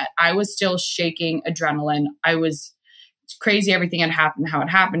hit me yet. I was still shaking adrenaline. It's crazy. Everything had happened, how it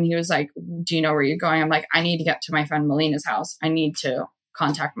happened. He was like, do you know where you're going? I'm like, I need to get to my friend Melina's house. I need to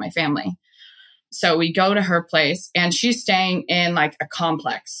contact my family. So we go to her place and she's staying in a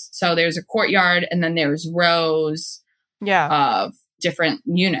complex. So there's a courtyard and then there's rows of different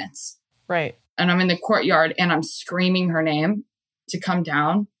units. Right. And I'm in the courtyard and I'm screaming her name to come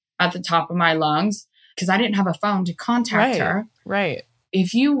down at the top of my lungs because I didn't have a phone to contact her. Right.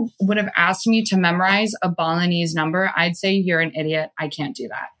 If you would have asked me to memorize a Balinese number, I'd say you're an idiot. I can't do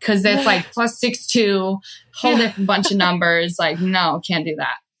that because it's +62, whole different bunch of numbers. No, can't do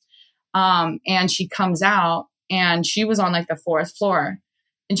that. And she comes out and she was on the 4th floor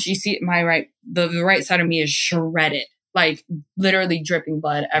and she see the right side of me is shredded, literally dripping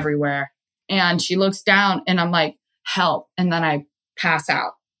blood everywhere. And she looks down and I'm like, help. And then I pass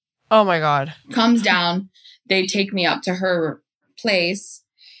out. Oh my God. Comes down. They take me up to her place.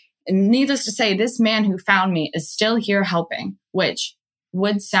 And needless to say, this man who found me is still here helping, which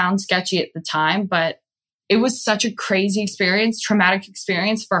would sound sketchy at the time, but it was such a crazy experience, traumatic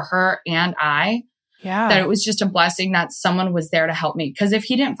experience for her and I, that it was just a blessing that someone was there to help me. Because if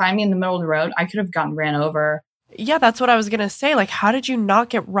he didn't find me in the middle of the road, I could have gotten ran over. Yeah, that's what I was going to say. How did you not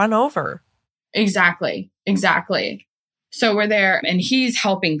get run over? Exactly. So we're there and he's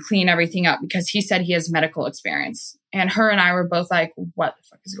helping clean everything up because he said he has medical experience. And her and I were both like, what the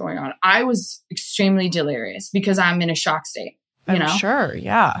fuck is going on? I was extremely delirious because I'm in a shock state. I'm sure.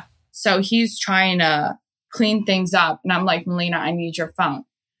 Yeah. So he's trying to clean things up. And I'm like, Melina, I need your phone.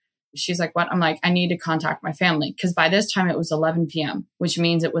 She's like, what? I'm like, I need to contact my family. Because by this time it was 11 p.m., which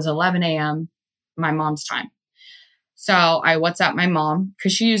means it was 11 a.m. my mom's time. So I WhatsApp my mom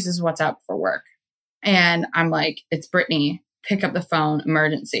because she uses WhatsApp for work. And I'm like, it's Brittany, pick up the phone,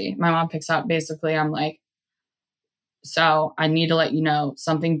 emergency. My mom picks up. Basically, I'm like, so I need to let you know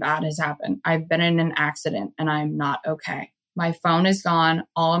something bad has happened. I've been in an accident and I'm not okay. My phone is gone.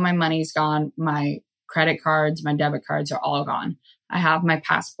 All of my money's gone. My credit cards, my debit cards are all gone. I have my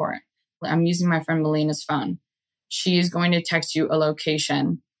passport. I'm using my friend Melina's phone. She is going to text you a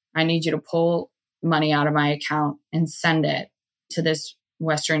location. I need you to pull money out of my account and send it to this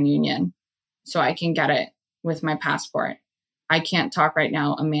Western Union so I can get it with my passport. I can't talk right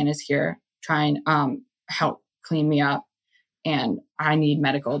now. A man is here trying help clean me up, and I need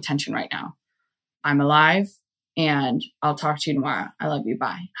medical attention right now. I'm alive, and I'll talk to you tomorrow. I love you.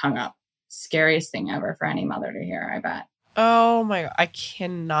 Bye. Hung up. Scariest thing ever for any mother to hear, I bet. Oh my God. I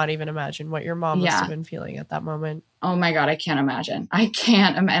cannot even imagine what your mom must have been feeling at that moment. Oh my God. I can't imagine.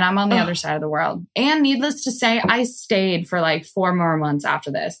 And I'm on the other side of the world. And needless to say, I stayed for like 4 more months after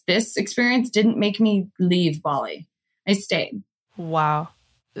this. This experience didn't make me leave Bali. I stayed. Wow.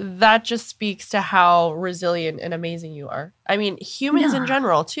 That just speaks to how resilient and amazing you are. I mean, humans in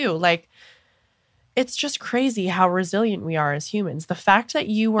general too. Like, it's just crazy how resilient we are as humans. The fact that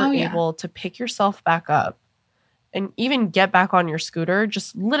you were able to pick yourself back up and even get back on your scooter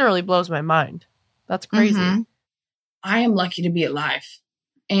just literally blows my mind. That's crazy. Mm-hmm. I am lucky to be alive.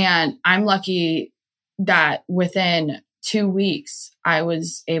 And I'm lucky that within 2 weeks, I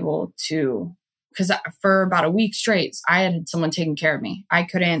was able to, because for about a week straight, I had someone taking care of me. I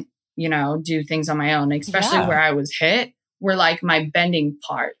couldn't, do things on my own, especially where I was hit were like my bending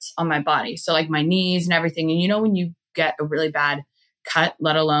parts on my body. So like my knees and everything. And when you get a really bad cut,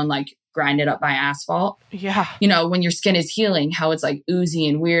 let alone like grind it up by asphalt. Yeah. When your skin is healing, how it's like oozy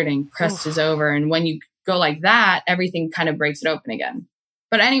and weird and crust is over. And when you go like that, everything kind of breaks it open again.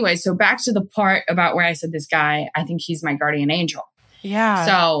 But anyway, so back to the part about where I said this guy, I think he's my guardian angel. Yeah.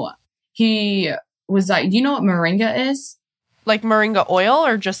 So he was like, you know what moringa is? Like moringa oil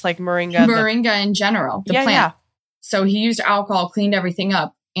or just like moringa? Moringa in general, the plant. Yeah. So he used alcohol, cleaned everything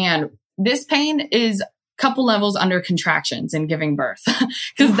up. And this pain is couple levels under contractions and giving birth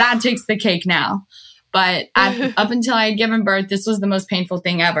because that takes the cake now. But up until I had given birth, this was the most painful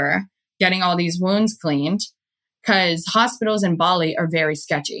thing ever, getting all these wounds cleaned because hospitals in Bali are very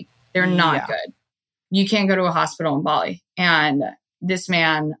sketchy. They're not good. You can't go to a hospital in Bali. And this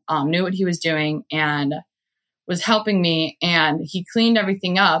man knew what he was doing and was helping me, and he cleaned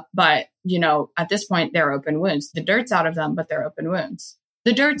everything up. But, at this point, they're open wounds. The dirt's out of them, but they're open wounds.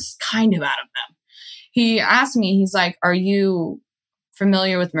 The dirt's kind of out of them. He asked me, he's like, are you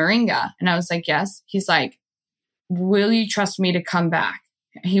familiar with moringa? And I was like, yes. He's like, will you trust me to come back?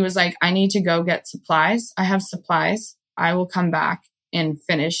 He was like, I need to go get supplies. I have supplies. I will come back and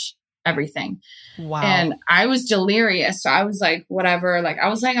finish everything. Wow. And I was delirious. So I was like, whatever. Like I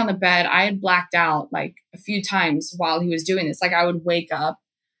was laying on the bed. I had blacked out like a few times while he was doing this. Like I would wake up.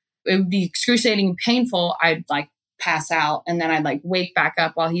 It would be excruciating, painful. I'd like pass out and then I'd like wake back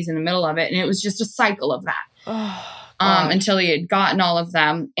up while he's in the middle of it. And it was just a cycle of that until he had gotten all of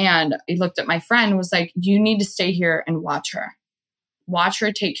them. And he looked at my friend and was like, you need to stay here and watch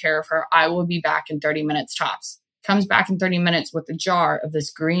her, take care of her. I will be back in 30 minutes tops. Comes back in 30 minutes with a jar of this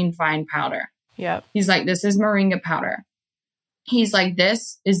green fine powder. Yeah. He's like, this is moringa powder. He's like,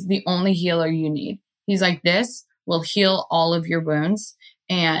 this is the only healer you need. He's like, this will heal all of your wounds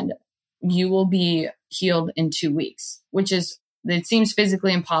and you will be healed in 2 weeks, which is, it seems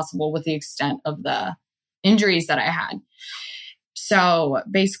physically impossible with the extent of the injuries that I had. So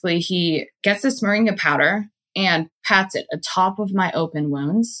basically he gets this moringa powder and pats it atop of my open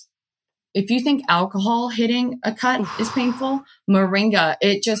wounds. If you think alcohol hitting a cut is painful, moringa,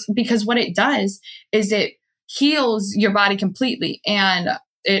 because what it does is it heals your body completely and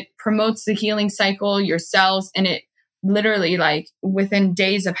it promotes the healing cycle, your cells, and it literally like within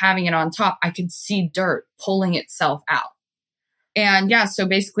days of having it on top, I could see dirt pulling itself out. And so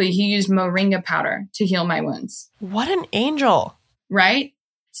basically he used moringa powder to heal my wounds. What an angel. Right?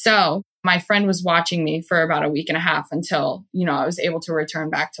 So my friend was watching me for about a week and a half until, I was able to return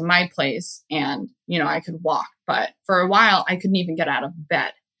back to my place and, I could walk. But for a while, I couldn't even get out of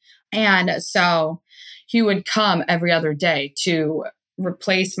bed. And so he would come every other day to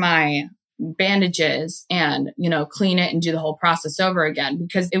replace my bandages and, clean it and do the whole process over again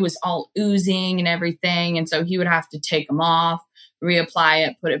because it was all oozing and everything. And so he would have to take them off, reapply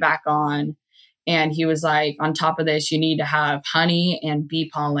it, put it back on. And he was like, on top of this, you need to have honey and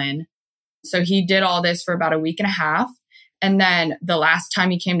bee pollen. So he did all this for about a week and a half. And then the last time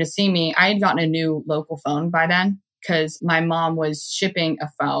he came to see me, I had gotten a new local phone by then because my mom was shipping a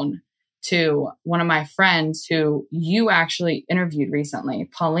phone to one of my friends who you actually interviewed recently,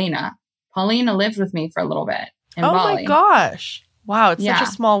 Paulina. Paulina lived with me for a little bit in Bali. Oh my gosh. Wow. It's such a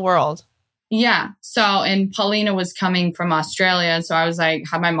small world. Yeah. So, and Paulina was coming from Australia. So I was like,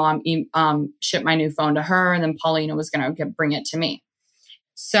 had my mom ship my new phone to her. And then Paulina was going to bring it to me.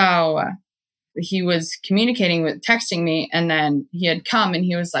 So he was texting me. And then he had come and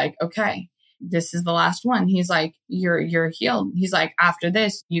he was like, okay. this is the last one. He's like, you're healed. He's like, after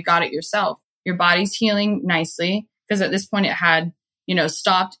this, you got it yourself. Your body's healing nicely. Because at this point it had,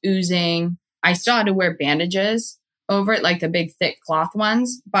 stopped oozing. I still had to wear bandages over it, like the big thick cloth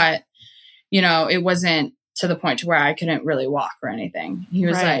ones. But, it wasn't to the point to where I couldn't really walk or anything. He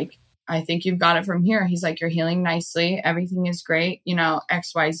was like, I think you've got it from here. He's like, you're healing nicely. Everything is great.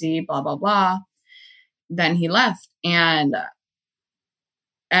 XYZ, blah, blah, blah. Then he left. And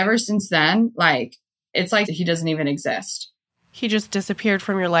ever since then, it's like he doesn't even exist. He just disappeared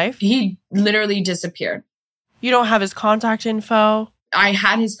from your life? He literally disappeared. You don't have his contact info? I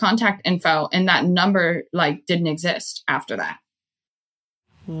had his contact info and that number didn't exist after that.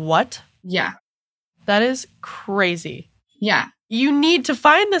 What? Yeah. That is crazy. Yeah. You need to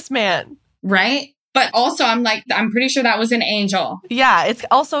find this man. Right? But also I'm pretty sure that was an angel. Yeah. It's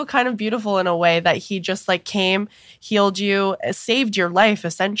also kind of beautiful in a way that he just came, healed you, saved your life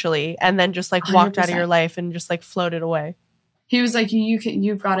essentially, and then just walked 100%. out of your life and just floated away. He was like,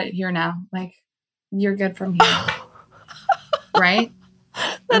 you've got it here now. You're good from here. Right?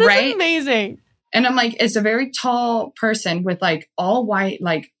 That is amazing. And I'm like, it's a very tall person with all white,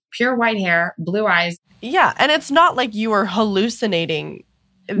 pure white hair, blue eyes. Yeah. And it's not like you were hallucinating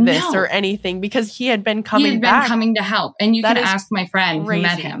this or anything, because he had been coming back. He had been coming to help. And you can ask my friend who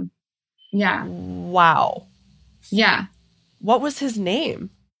met him. Yeah. Wow. Yeah. What was his name?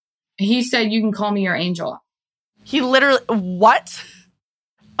 He said, you can call me your angel. He literally, what?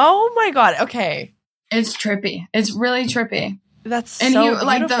 Oh my God. Okay. It's trippy. It's really trippy. That's so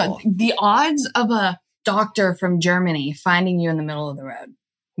beautiful. The odds of a doctor from Germany finding you in the middle of the road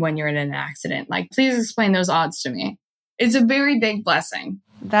when you're in an accident. Please explain those odds to me. It's a very big blessing.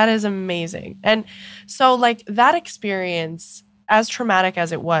 That is amazing. And so that experience, as traumatic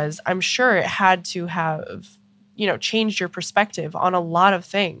as it was, I'm sure it had to have, changed your perspective on a lot of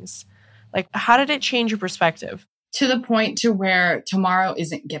things. How did it change your perspective? To the point to where tomorrow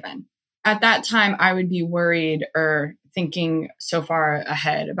isn't given. At that time, I would be worried or thinking so far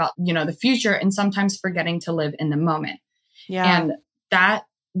ahead about, the future, and sometimes forgetting to live in the moment. Yeah. And that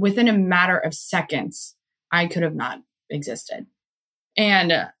within a matter of seconds, I could have not existed.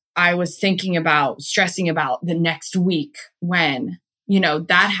 And I was stressing about the next week when,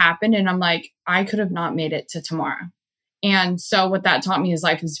 that happened. And I'm like, I could have not made it to tomorrow. And so what that taught me is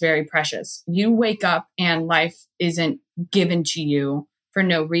life is very precious. You wake up and life isn't given to you for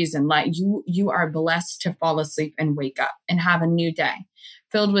no reason. You are blessed to fall asleep and wake up and have a new day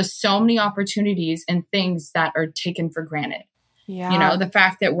filled with so many opportunities and things that are taken for granted. Yeah. The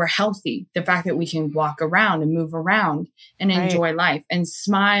fact that we're healthy, the fact that we can walk around and move around and enjoy life and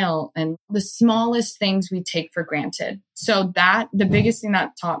smile, and the smallest things we take for granted. So the biggest thing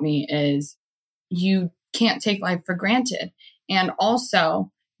that taught me is you can't take life for granted. And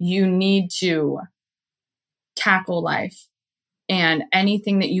also you need to tackle life, and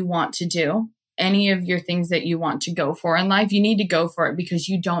anything that you want to do, any of your things that you want to go for in life, you need to go for it, because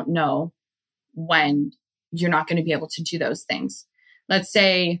you don't know when you're not going to be able to do those things. Let's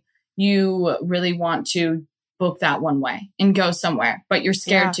say you really want to book that one way and go somewhere, but you're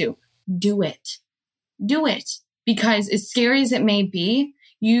scared to do it. Do it. Because as scary as it may be,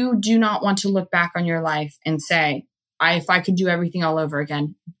 you do not want to look back on your life and say, if I could do everything all over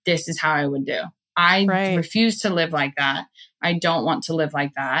again, this is how I would do. I refuse to live like that. I don't want to live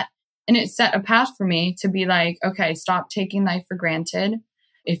like that. And it set a path for me to be like, okay, stop taking life for granted.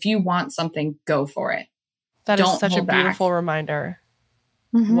 If you want something, go for it. That is such a beautiful reminder.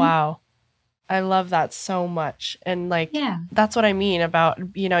 Mm-hmm. Wow. I love that so much. And that's what I mean about,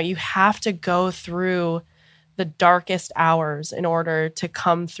 you have to go through the darkest hours in order to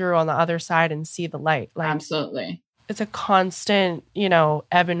come through on the other side and see the light. Absolutely. It's a constant,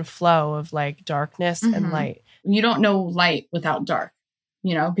 ebb and flow of darkness and light. You don't know light without dark,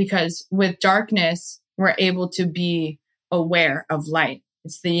 because with darkness, we're able to be aware of light.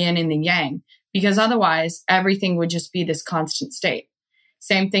 It's the yin and the yang, because otherwise everything would just be this constant state.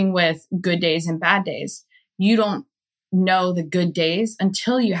 Same thing with good days and bad days. You don't know the good days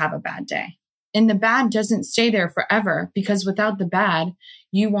until you have a bad day. And the bad doesn't stay there forever, because without the bad,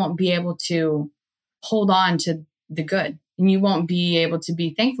 you won't be able to hold on to the good, and you won't be able to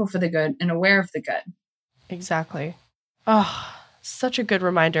be thankful for the good and aware of the good. Exactly. Oh, such a good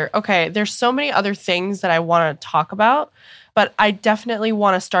reminder. Okay, there's so many other things that I want to talk about, but I definitely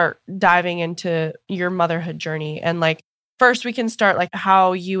want to start diving into your motherhood journey. And first we can start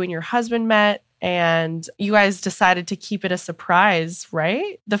how you and your husband met, and you guys decided to keep it a surprise,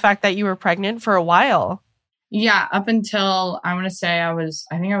 right? The fact that you were pregnant for a while. Yeah, up until I want to say I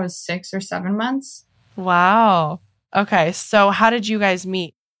think I was 6 or 7 months. Wow. Okay. So how did you guys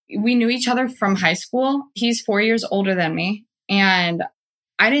meet? We knew each other from high school. He's 4 years older than me. And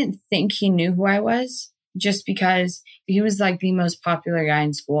I didn't think he knew who I was just because he was like the most popular guy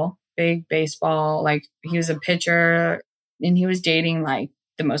in school. Big baseball, like he was a pitcher and he was dating like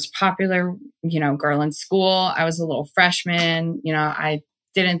the most popular, girl in school. I was a little freshman. I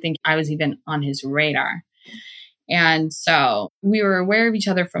didn't think I was even on his radar. And so we were aware of each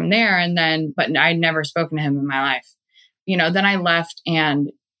other from there. But I'd never spoken to him in my life. Then I left and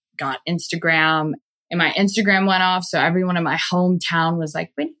got Instagram and my Instagram went off. So everyone in my hometown was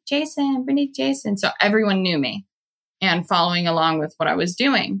like, Brittany Jason. So everyone knew me and following along with what I was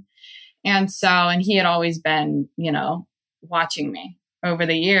doing. And he had always been, watching me over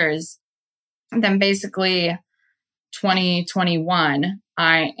the years. And then basically 2021,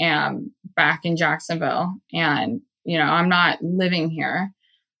 I am back in Jacksonville and, I'm not living here.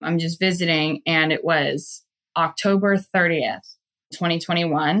 I'm just visiting. And it was October 30th,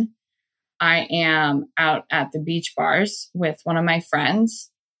 2021. I am out at the beach bars with one of my friends.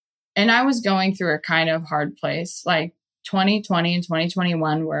 And I was going through a kind of hard place. Like 2020 and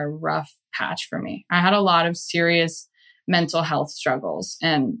 2021 were a rough patch for me. I had a lot of serious mental health struggles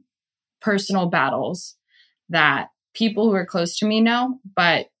and personal battles that people who are close to me know,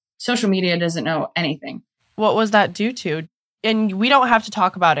 but social media doesn't know anything. What was that due to? And we don't have to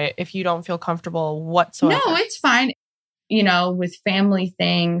talk about it if you don't feel comfortable whatsoever. No, it's fine. With family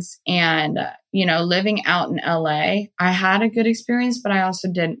things and, living out in LA, I had a good experience, but I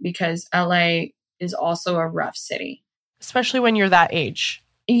also didn't because LA is also a rough city. Especially when you're that age.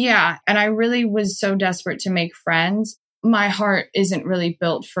 Yeah. And I really was so desperate to make friends. My heart isn't really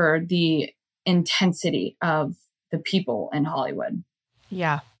built for the intensity of the people in Hollywood.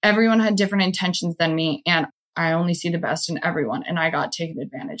 Yeah. Everyone had different intentions than me, and I only see the best in everyone. And I got taken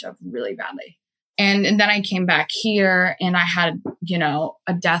advantage of really badly. And then I came back here and I had,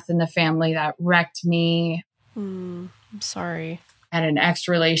 a death in the family that wrecked me. I'm sorry. I had an ex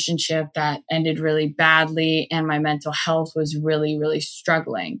relationship that ended really badly and my mental health was really, really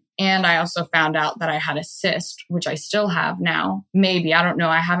struggling. And I also found out that I had a cyst, which I still have now. Maybe, I don't know.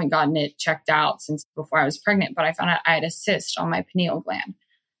 I haven't gotten it checked out since before I was pregnant, but I found out I had a cyst on my pineal gland.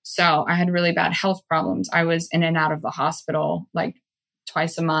 So I had really bad health problems. I was in and out of the hospital like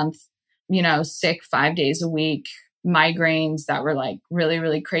twice a month, sick 5 days a week, migraines that were like really,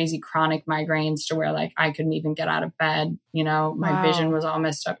 really crazy chronic migraines to where like I couldn't even get out of bed. My vision was all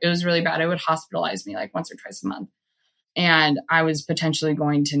messed up. It was really bad. It would hospitalize me like once or twice a month. And I was potentially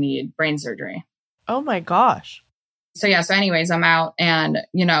going to need brain surgery. Oh my gosh. So anyways, I'm out and,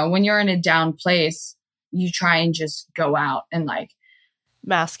 when you're in a down place, you try and just go out and like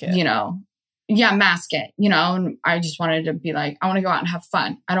mask it, mask it, and I just wanted to be like, I want to go out and have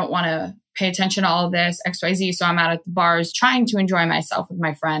fun. I don't want to pay attention to all of this XYZ. So I'm out at the bars trying to enjoy myself with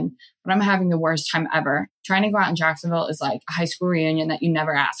my friend, but I'm having the worst time ever. Trying to go out in Jacksonville is like a high school reunion that you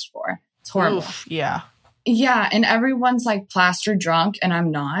never asked for. It's horrible. Oof, yeah. Yeah. And everyone's like plastered drunk and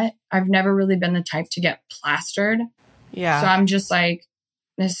I'm not. I've never really been the type to get plastered. Yeah. So I'm just like,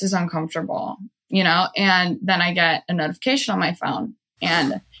 this is uncomfortable, and then I get a notification on my phone.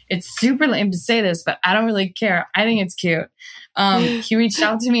 And it's super lame to say this, but I don't really care. I think it's cute. He reached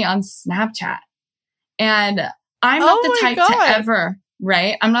out to me on Snapchat. And I'm not the type to ever,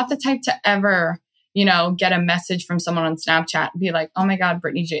 right? I'm not the type to ever, get a message from someone on Snapchat and be like, oh my God,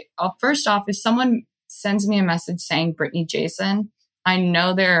 Brittany J. First off, if someone sends me a message saying Brittany Jason, I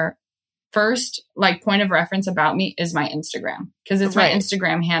know their first point of reference about me is my Instagram because it's my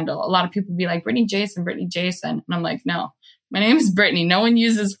Instagram handle. A lot of people be like, Brittany Jason. And I'm like, no. My name is Brittany. No one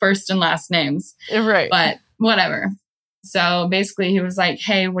uses first and last names. Right. But whatever. So basically he was like,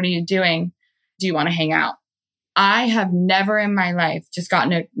 hey, what are you doing? Do you want to hang out? I have never in my life just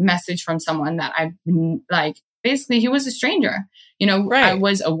gotten a message from someone that I've basically he was a stranger. I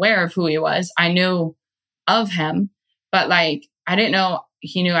was aware of who he was. I knew of him, but I didn't know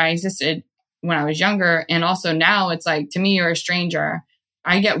he knew I existed when I was younger. And also now it's like, to me, you're a stranger.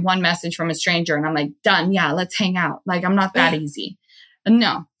 I get one message from a stranger and I'm like, done. Yeah, let's hang out. I'm not that easy.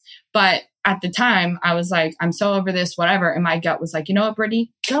 No. But at the time I was like, I'm so over this, whatever. And my gut was like, you know what,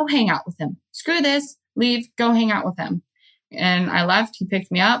 Brittany, go hang out with him. Screw this, leave, go hang out with him. And I left, he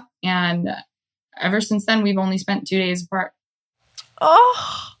picked me up. And ever since then, we've only spent 2 days apart.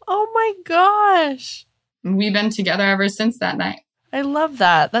 Oh my gosh. We've been together ever since that night. I love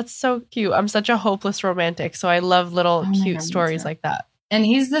that. That's so cute. I'm such a hopeless romantic. So I love little cute stories like that. And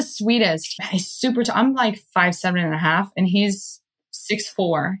he's the sweetest. He's super tall. I'm like 5'7.5", and he's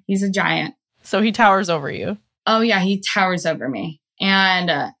 6'4". He's a giant. So he towers over you. Oh yeah, he towers over me.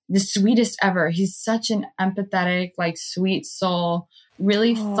 And the sweetest ever. He's such an empathetic, sweet soul.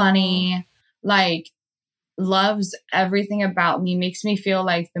 really Aw. funny, like loves everything about me, makes me feel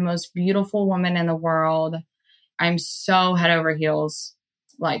like the most beautiful woman in the world. I'm so head over heels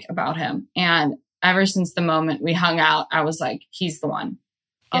like about him. And ever since the moment we hung out, I was like, he's the one,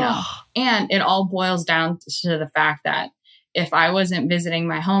 you know? Oh, And it all boils down to the fact that if I wasn't visiting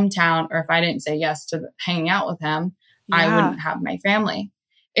my hometown or if I didn't say yes to hanging out with him, I yeah. wouldn't have my family.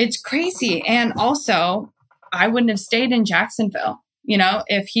 It's crazy. And also, I wouldn't have stayed in Jacksonville. You know,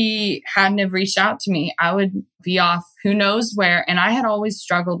 if he hadn't have reached out to me, I would be off who knows where. And I had always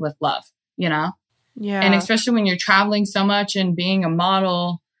struggled with love, you know? Yeah. And especially when you're traveling so much and being a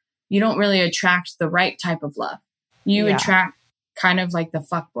model, you don't really attract the right type of love. You Yeah. attract kind of like the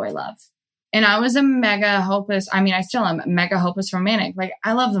fuckboy love. And I was a mega hopeless. I mean, I still am a mega hopeless romantic. Like,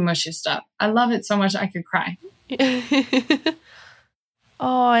 I love the mushy stuff. I love it so much I could cry.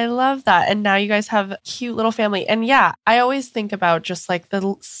 Oh, I love that. And now you guys have a cute little family. And yeah, I always think about just like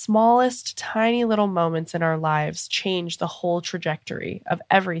the smallest, tiny little moments in our lives change the whole trajectory of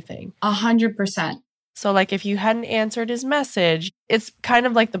everything. 100%. So like if you hadn't answered his message, it's kind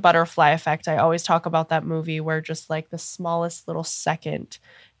of like the butterfly effect. I always talk about that movie where just like the smallest little second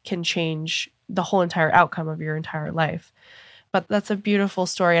can change the whole entire outcome of your entire life. But that's a beautiful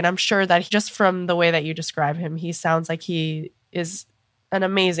story. And I'm sure that just from the way that you describe him, he sounds like he is an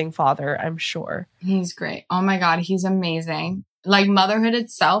amazing father, I'm sure. He's great. Oh my God, he's amazing. Like motherhood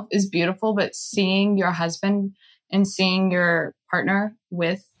itself is beautiful, but seeing your husband and seeing your partner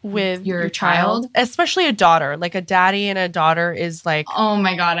with your child, especially a daughter, like a daddy and a daughter is like, oh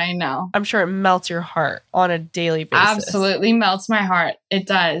my God, I know. I'm sure it melts your heart on a daily basis. Absolutely melts my heart. It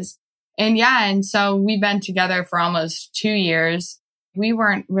does. And yeah, and so we've been together for almost 2 years. We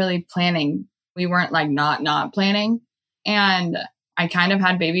weren't really planning. We weren't like not planning. And I kind of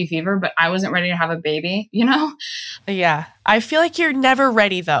had baby fever, but I wasn't ready to have a baby, you know? Yeah. I feel like you're never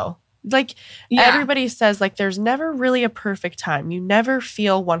ready though. Like everybody says, like there's never really a perfect time. You never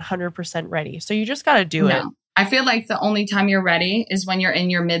feel 100% ready. So you just got to do it. I feel like the only time you're ready is when you're in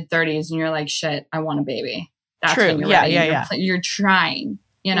your mid 30s and you're like, shit, I want a baby. That's True. when you're ready. You're trying,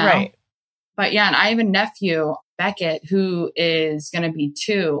 you know? Right. But yeah, and I have a nephew, Beckett, who is going to be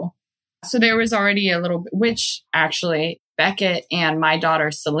 2. So there was already a little bit, which actually Beckett and my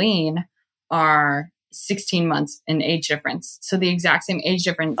daughter, Celine, are 16 months in age difference. So the exact same age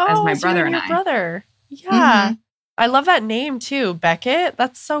difference as my brother and I. Brother. Yeah. Mm-hmm. I love that name too, Beckett.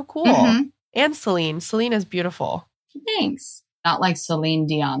 That's so cool. Mm-hmm. And Celine. Celine is beautiful. Thanks. Not like Celine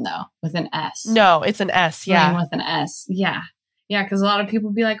Dion though, with an S. No, it's an S. Celine with an S. Yeah. Yeah, because a lot of people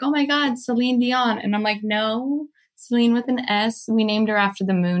be like, oh my God, Celine Dion. And I'm like, no, Celine with an S. We named her after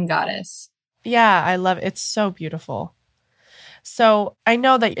the moon goddess. Yeah, I love it. It's so beautiful. So I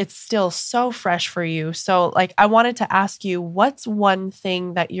know that it's still so fresh for you. So like, I wanted to ask you, what's one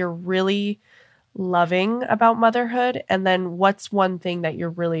thing that you're really loving about motherhood? And then what's one thing that you're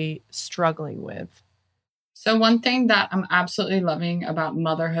really struggling with? So one thing that I'm absolutely loving about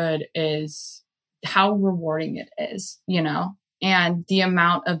motherhood is how rewarding it is, you know? And the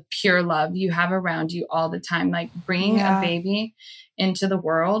amount of pure love you have around you all the time. Like bringing a baby into the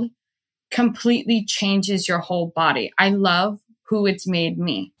world completely changes your whole body. I love who it's made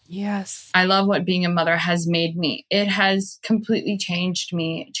me. Yes. I love what being a mother has made me. It has completely changed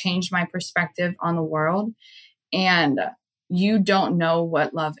me, changed my perspective on the world. And you don't know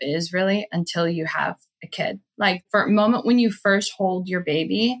what love is really until you have a kid. Like for a moment when you first hold your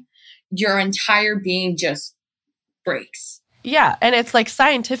baby, your entire being just breaks. Yeah. And it's like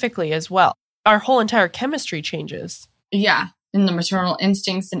scientifically as well. Our whole entire chemistry changes. Yeah. And the maternal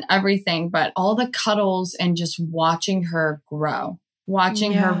instincts and everything. But all the cuddles and just watching her grow,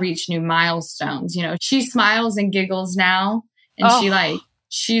 watching her reach new milestones. You know, she smiles and giggles now. And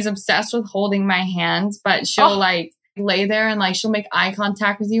she's obsessed with holding my hands, but she'll like lay there and like she'll make eye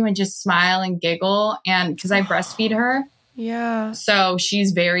contact with you and just smile and giggle. And because I breastfeed her. Yeah. So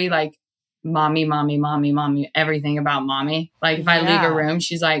she's very like, mommy, everything about mommy. Like if I leave a room,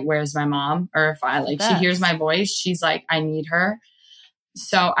 she's like, where's my mom? Or if I like, she hears my voice, she's like, I need her.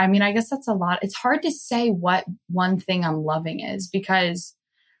 So, I mean, I guess that's a lot. It's hard to say what one thing I'm loving is because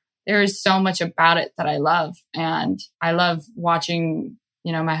there is so much about it that I love. And I love watching,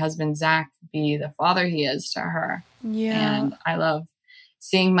 you know, my husband, Zach, be the father he is to her. Yeah. And I love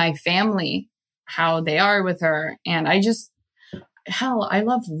seeing my family, how they are with her. And I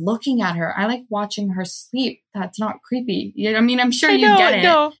love looking at her. I like watching her sleep. That's not creepy. I mean, I'm sure you get it.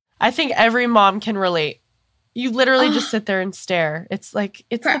 No. I think every mom can relate. You literally just sit there and stare. It's like,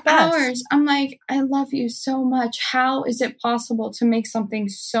 it's for the best. Hours. I'm like, I love you so much. How is it possible to make something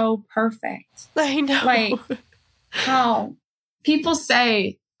so perfect? I know. Like, how? People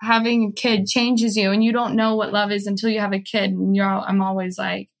say having a kid changes you and you don't know what love is until you have a kid. And I'm always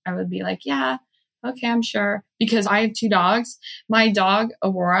like, I would be like, yeah, okay, I'm sure. Because I have 2 dogs. My dog,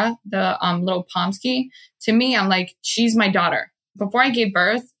 Aurora, the little Pomsky, to me, I'm like, she's my daughter. Before I gave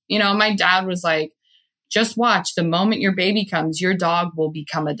birth, my dad was like, just watch. The moment your baby comes, your dog will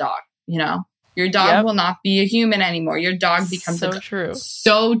become a dog, Your dog will not be a human anymore. Your dog becomes so true.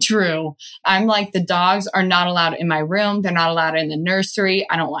 So true. I'm like, the dogs are not allowed in my room. They're not allowed in the nursery.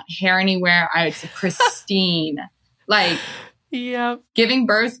 I don't want hair anywhere. It's pristine. Like, giving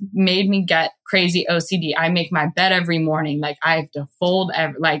birth made me get crazy OCD. I make my bed every morning. Like, I have to fold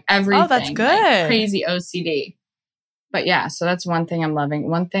everything. Oh, that's good. Like, crazy OCD. But yeah, so that's one thing I'm loving.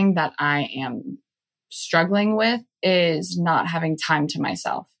 One thing that I am struggling with is not having time to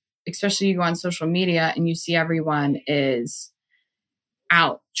myself. Especially you go on social media and you see everyone is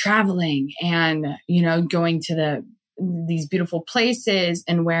out traveling and, going to these beautiful places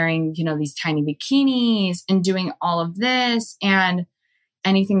and wearing, these tiny bikinis and doing all of this, and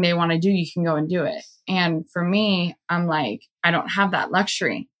anything they want to do, you can go and do it. And for me, I'm like, I don't have that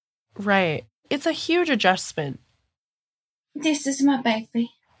luxury. Right. It's a huge adjustment. This is my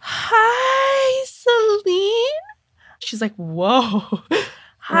baby. Hi, Celine. She's like, whoa.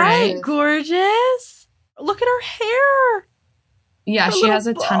 Hi, gorgeous. Look at her hair. Yeah, she has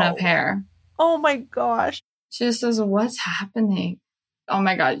a ton of hair. Oh my gosh. She just says, what's happening? Oh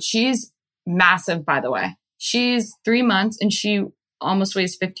my God. She's massive, by the way. She's 3 months and she almost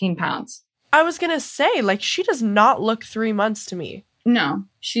weighs 15 pounds. I was going to say, like, she does not look 3 months to me. No,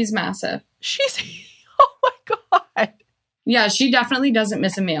 she's massive. Oh my God. Yeah, she definitely doesn't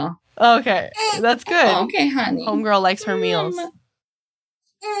miss a meal. Okay, that's good. Okay, honey. Homegirl likes her meals.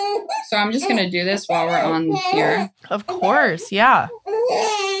 So I'm just going to do this while we're on here. Of course, yeah.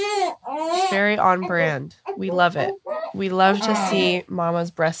 Very on brand. We love it. We love to see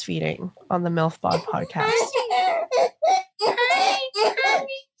mamas breastfeeding on the MILF Bod podcast.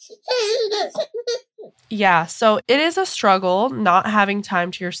 Yeah, so it is a struggle not having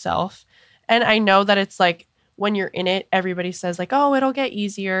time to yourself. And I know that it's like when you're in it, everybody says like, oh, it'll get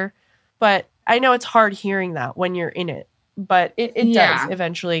easier. But I know it's hard hearing that when you're in it. But it does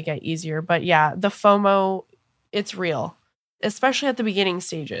eventually get easier. But yeah, the FOMO, it's real, especially at the beginning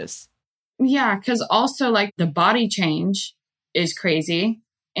stages. Yeah, because also like the body change is crazy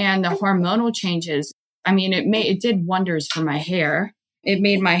and the hormonal changes. I mean, it did wonders for my hair. It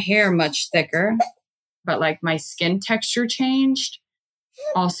made my hair much thicker, but like my skin texture changed.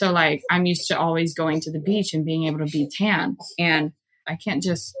 Also, like I'm used to always going to the beach and being able to be tan, and I can't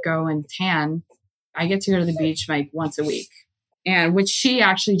just go and tan. I get to go to the beach like once a week, and which she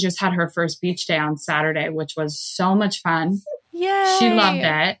actually just had her first beach day on Saturday, which was so much fun. Yay. She loved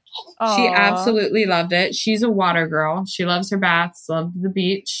it. Aww. She absolutely loved it. She's a water girl. She loves her baths, loved the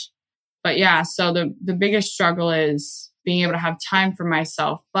beach. But yeah, so the biggest struggle is being able to have time for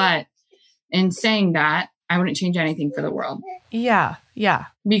myself. But in saying that, I wouldn't change anything for the world. Yeah, yeah.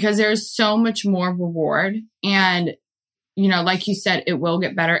 Because there's so much more reward. And, like you said, it will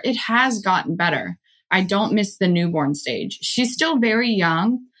get better. It has gotten better. I don't miss the newborn stage. She's still very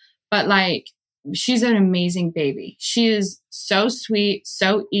young, but like, she's an amazing baby. She is so sweet,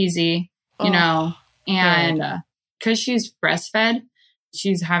 so easy, and because she's breastfed,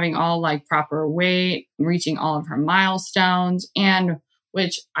 she's having all like proper weight, reaching all of her milestones, and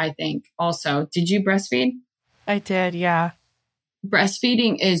which I think also, did you breastfeed? I did, yeah.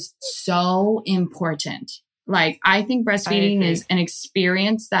 Breastfeeding is so important. Like, I think breastfeeding is an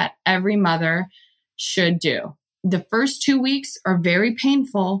experience that every mother should do. The first 2 weeks are very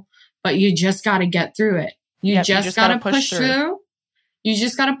painful, but you just got to get through it. You just got to push through. You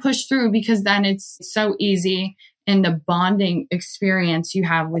just got to push through because then it's so easy. And the bonding experience you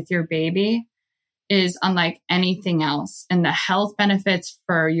have with your baby is unlike anything else. And the health benefits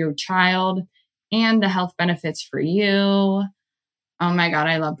for your child and the health benefits for you. Oh my God,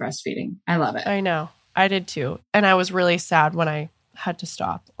 I love breastfeeding. I love it. I know. I did too. And I was really sad when I had to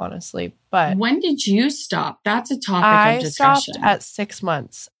stop, honestly. But when did you stop? That's a topic of discussion. I stopped at 6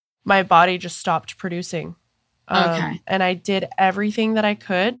 months. My body just stopped producing. Okay. And I did everything that I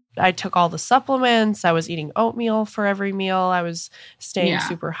could. I took all the supplements. I was eating oatmeal for every meal. I was staying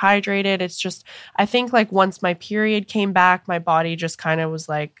super hydrated. It's just, I think like once my period came back, my body just kind of was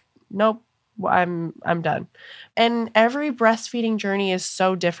like, nope, I'm done. And every breastfeeding journey is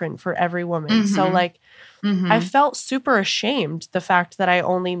so different for every woman. Mm-hmm. So like, I felt super ashamed the fact that I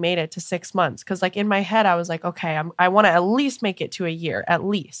only made it to 6 months. Cause like in my head, I was like, okay, I want to at least make it to a year, at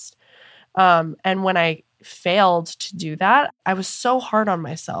least. And when I failed to do that, I was so hard on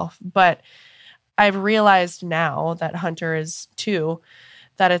myself. But I've realized now that Hunter is too,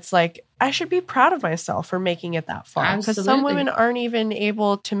 that it's like, I should be proud of myself for making it that far. Because some women aren't even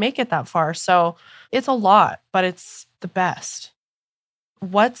able to make it that far. So it's a lot, but it's the best.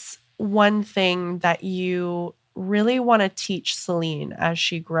 What's one thing that you really want to teach Celine as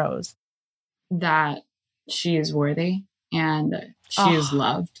she grows? That she is worthy and she is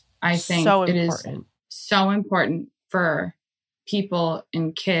loved. I think it is so important for people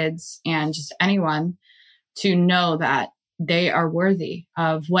and kids and just anyone to know that they are worthy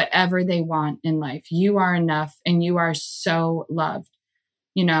of whatever they want in life. You are enough and you are so loved,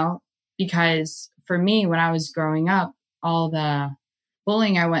 you know, because for me, when I was growing up, all the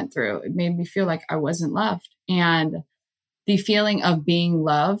bullying I went through, it made me feel like I wasn't loved. And the feeling of being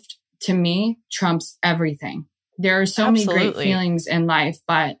loved to me trumps everything. There are so many great feelings in life,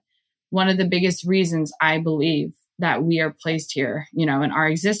 but one of the biggest reasons I believe that we are placed here, you know, in our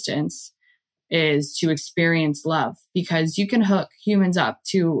existence is to experience love, because you can hook humans up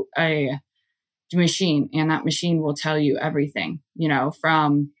to a machine and that machine will tell you everything, you know,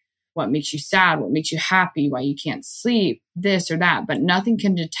 from what makes you sad, what makes you happy, why you can't sleep, this or that, but nothing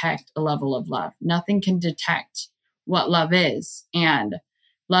can detect a level of love. Nothing can detect what love is. And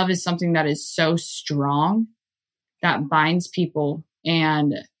love is something that is so strong that binds people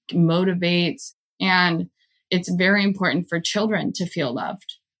and motivates. And it's very important for children to feel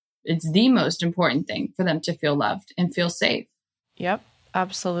loved. It's the most important thing for them to feel loved and feel safe. Yep,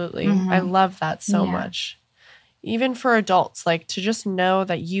 absolutely. I love that so much. Even for adults, like to just know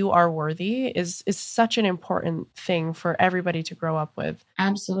that you are worthy is such an important thing for everybody to grow up with.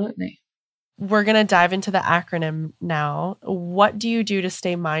 Absolutely. We're going to dive into the acronym now. What do you do to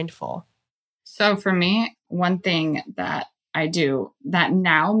stay mindful? So for me, one thing that I do that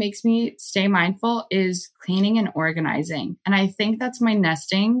now makes me stay mindful is cleaning and organizing. And I think that's my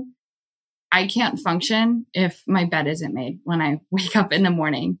nesting. I can't function if my bed isn't made when I wake up in the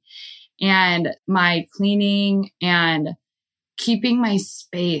morning. And my cleaning and keeping my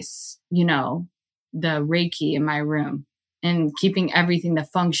space, you know, the Reiki in my room and keeping everything, the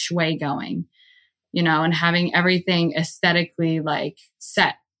feng shui going, you know, and having everything aesthetically like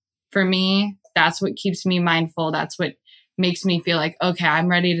set. For me, that's what keeps me mindful. That's what makes me feel like, okay, I'm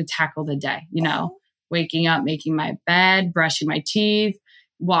ready to tackle the day, you know, waking up, making my bed, brushing my teeth,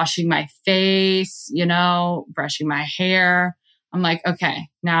 washing my face, you know, brushing my hair. I'm like, okay,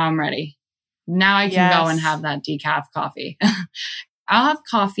 now I'm ready. Now I can go and have that decaf coffee. I'll have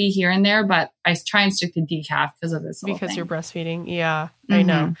coffee here and there, but I try and stick to decaf because of this whole Because thing. you're breastfeeding. Yeah, I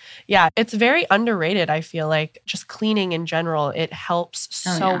know. Yeah, it's very underrated. I feel like just cleaning in general, it helps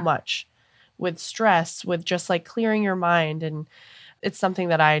so much with stress, with just like clearing your mind. And it's something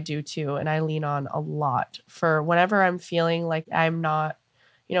that I do too. And I lean on a lot for whenever I'm feeling like I'm not,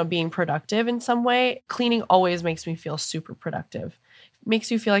 you know, being productive in some way. Cleaning always makes me feel super productive. It makes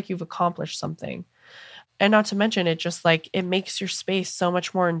you feel like you've accomplished something. And not to mention, it just like, it makes your space so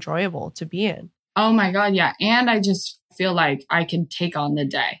much more enjoyable to be in. Oh my God, yeah. And I just feel like I can take on the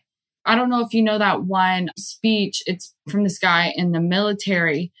day. I don't know if you know that one speech. It's from this guy in the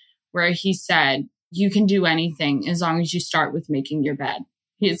military where he said, you can do anything as long as you start with making your bed.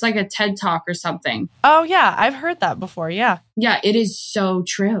 It's like a TED Talk or something. Oh yeah, I've heard that before, yeah. Yeah, it is so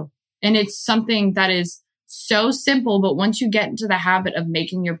true. And it's something that is so simple, but once you get into the habit of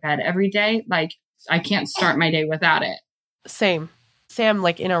making your bed every day, like I can't start my day without it. Same. Say I'm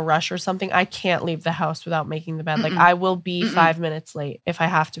like in a rush or something, I can't leave the house without making the bed. Like I will be 5 minutes late if I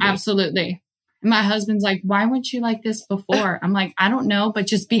have to be. Absolutely. My husband's like, why weren't you like this before? I'm like, I don't know, but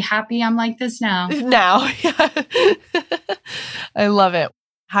just be happy I'm like this now. Now. Yeah. I love it.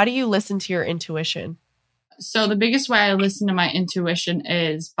 How do you listen to your intuition? So the biggest way I listen to my intuition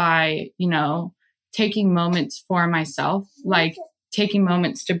is by, you know, taking moments for myself, like taking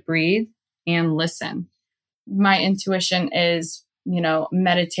moments to breathe and listen. My intuition is, you know,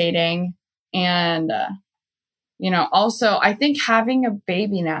 meditating and, you know, also I think having a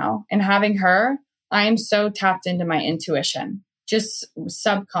baby now and having her, I am so tapped into my intuition, just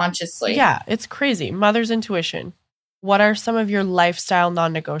subconsciously. Yeah, it's crazy. Mother's intuition. What are some of your lifestyle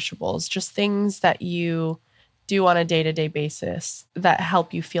non-negotiables? Just things that you do on a day-to-day basis that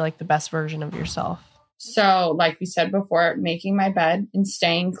help you feel like the best version of yourself? So like we said before, making my bed and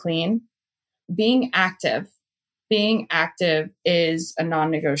staying clean, being active. Being active is a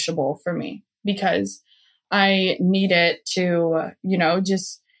non-negotiable for me because I need it to, you know,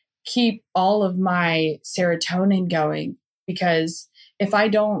 just keep all of my serotonin going. Because if I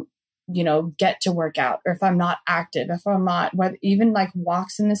don't, you know, get to work out or if I'm not active, if I'm not, even like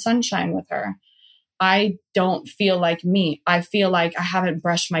walks in the sunshine with her, I don't feel like me. I feel like I haven't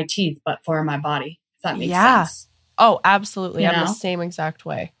brushed my teeth, but for my body, if that makes sense. Oh, absolutely. You I'm the know? same exact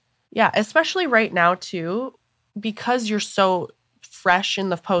way. Yeah, especially right now too, because you're so fresh in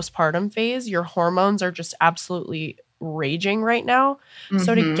the postpartum phase, your hormones are just absolutely raging right now.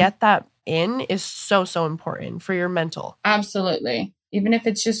 So to Mm-hmm. get that in is so, so important for your mental. Absolutely. Even if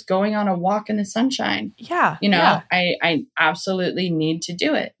it's just going on a walk in the sunshine. Yeah. You know, Yeah. I absolutely need to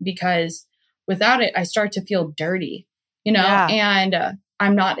do it because without it, I start to feel dirty, you know, Yeah. and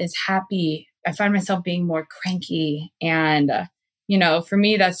I'm not as happy. I find myself being more cranky. And, you know, for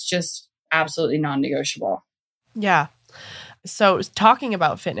me, that's just absolutely non-negotiable. Yeah. So talking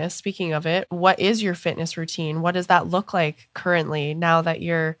about fitness, speaking of it, what is your fitness routine? What does that look like currently now that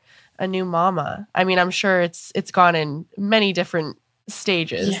you're a new mama? I mean, I'm sure it's gone in many different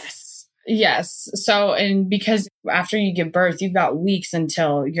stages. Yes. Yes. So, and because after you give birth, you've got weeks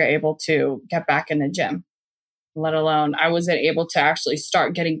until you're able to get back in the gym, let alone I wasn't able to actually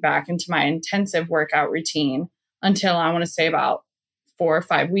start getting back into my intensive workout routine until I want to say about 4 or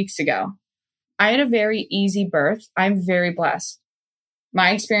 5 weeks ago. I had a very easy birth. I'm very blessed.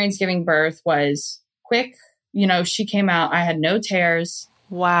 My experience giving birth was quick. You know, she came out, I had no tears.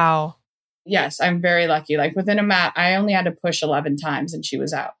 Wow. Yes, I'm very lucky. Like within a mat, I only had to push 11 times and she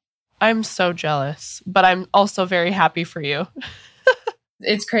was out. I'm so jealous, but I'm also very happy for you.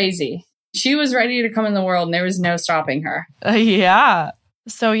 It's crazy. She was ready to come in the world and there was no stopping her. Yeah.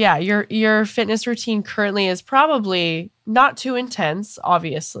 So yeah, your fitness routine currently is probably not too intense,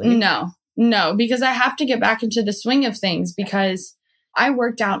 obviously. No, because I have to get back into the swing of things because I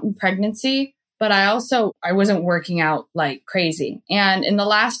worked out in pregnancy, but I wasn't working out like crazy. And in the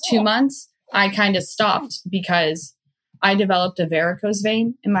last 2 months, I kind of stopped because I developed a varicose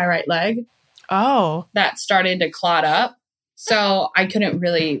vein in my right leg. Oh. That started to clot up. So I couldn't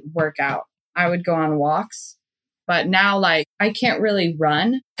really work out. I would go on walks. But now, like, I can't really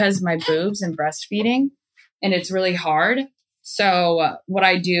run because of my boobs and breastfeeding. And it's really hard. So what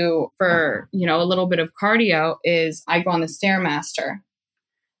I do for, you know, a little bit of cardio is I go on the Stairmaster.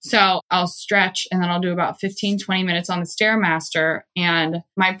 So I'll stretch and then I'll do about 15, 20 minutes on the Stairmaster. And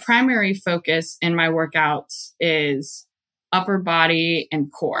my primary focus in my workouts is upper body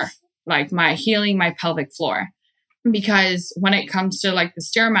and core, like my healing my pelvic floor. Because when it comes to like the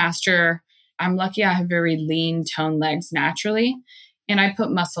Stairmaster, I'm lucky I have very lean toned legs naturally, and I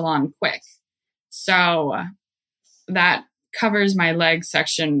put muscle on quick. So that covers my leg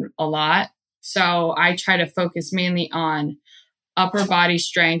section a lot. So I try to focus mainly on upper body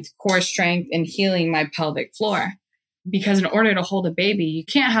strength, core strength, and healing my pelvic floor. Because in order to hold a baby, you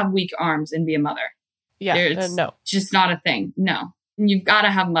can't have weak arms and be a mother. Yeah, no. Just not a thing. No. You've got to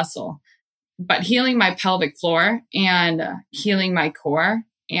have muscle. But healing my pelvic floor and healing my core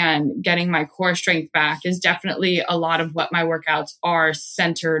and getting my core strength back is definitely a lot of what my workouts are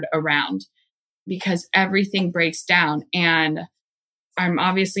centered around, because everything breaks down. And I'm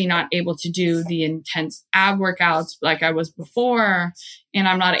obviously not able to do the intense ab workouts like I was before. And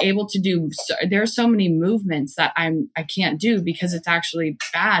I'm not able to do, there are so many movements that I can't do because it's actually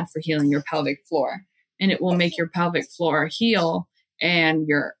bad for healing your pelvic floor. And it will make your pelvic floor heal and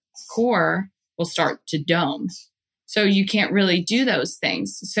your core will start to dome. So you can't really do those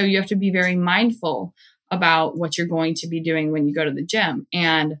things. So you have to be very mindful about what you're going to be doing when you go to the gym.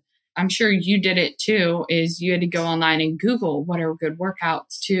 And I'm sure you did it too, is you had to go online and Google what are good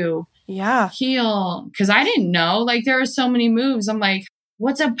workouts to heal. Because I didn't know, like there are so many moves. I'm like,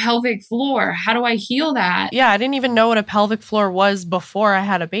 what's a pelvic floor? How do I heal that? Yeah, I didn't even know what a pelvic floor was before I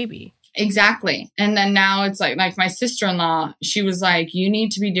had a baby. Exactly. And then now it's like my sister-in-law, she was like, you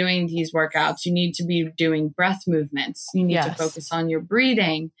need to be doing these workouts. You need to be doing breath movements. You need to focus on your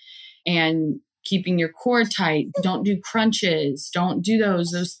breathing and keeping your core tight. Don't do crunches. Don't do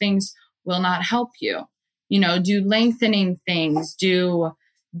those. Those things will not help you. You know, do lengthening things, do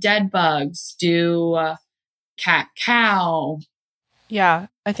dead bugs, do cat-cow. Yeah,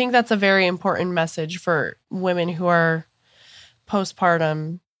 I think that's a very important message for women who are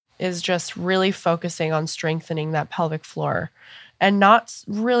postpartum, is just really focusing on strengthening that pelvic floor and not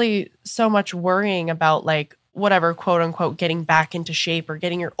really so much worrying about like whatever, quote unquote, getting back into shape or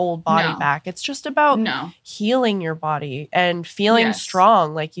getting your old body back. It's just about healing your body and feeling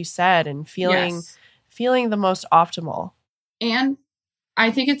strong, like you said, and feeling the most optimal. And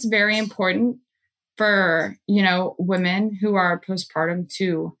I think it's very important for, you know, women who are postpartum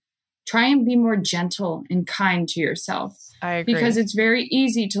to try and be more gentle and kind to yourself. I agree. Because it's very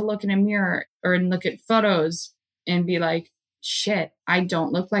easy to look in a mirror or look at photos and be like, shit, I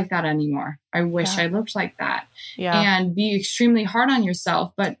don't look like that anymore. I wish I looked like that. Yeah. And be extremely hard on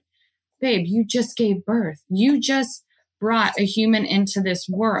yourself. But babe, you just gave birth. You just brought a human into this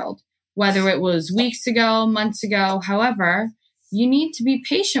world, whether it was weeks ago, months ago, however, you need to be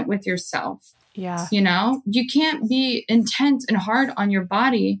patient with yourself. Yeah. You know, you can't be intense and hard on your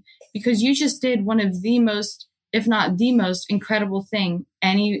body because you just did one of the most, if not the most incredible thing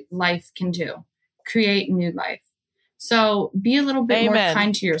any life can do, create new life. So be a little bit more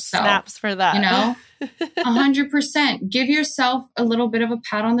kind to yourself. Snaps for that. You know, 100%. Give yourself a little bit of a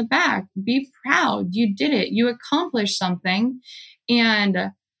pat on the back. Be proud. You did it. You accomplished something.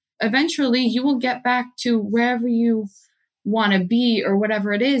 And eventually you will get back to wherever you want to be or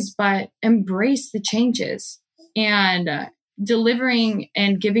whatever it is, but embrace the changes. And delivering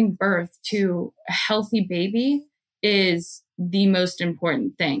and giving birth to a healthy baby is the most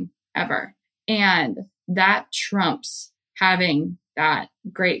important thing ever. And that trumps having that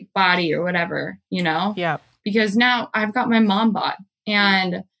great body or whatever, you know? Yeah. Because now I've got my mom bod,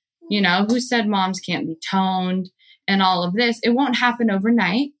 and, you know, who said moms can't be toned and all of this? It won't happen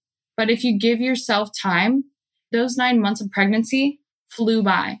overnight. But if you give yourself time, those 9 months of pregnancy flew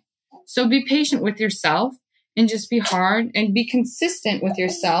by. So be patient with yourself and just be hard and be consistent with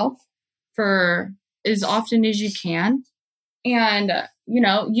yourself for as often as you can. And, you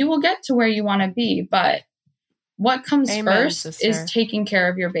know, you will get to where you want to be. But what comes first is taking care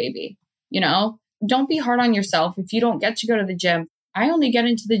of your baby. You know, don't be hard on yourself if you don't get to go to the gym. I only get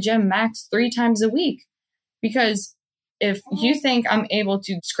into the gym max 3 times a week, because if you think I'm able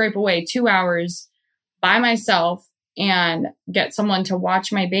to scrape away 2 hours by myself and get someone to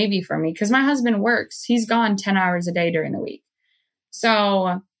watch my baby for me, because my husband works, he's gone 10 hours a day during the week.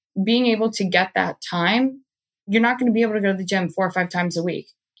 So being able to get that time, you're not going to be able to go to the gym 4 or 5 times a week.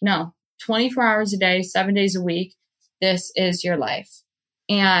 No, 24 hours a day, 7 days a week. This is your life.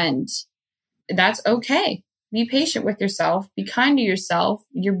 And that's okay. Be patient with yourself. Be kind to yourself.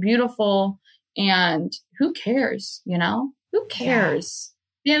 You're beautiful. And who cares? You know, who cares?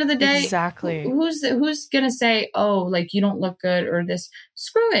 At the end of the day, exactly. Who's going to say, oh, like you don't look good or this?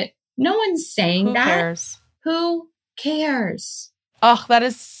 Screw it. No one's saying Who that. Cares? Who cares? Oh, that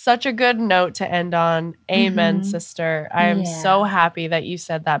is such a good note to end on. Amen, sister. I am so happy that you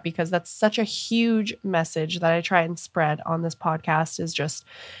said that, because that's such a huge message that I try and spread on this podcast, is just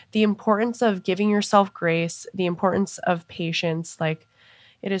the importance of giving yourself grace, the importance of patience. Like,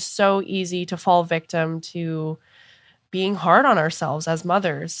 it is so easy to fall victim to being hard on ourselves as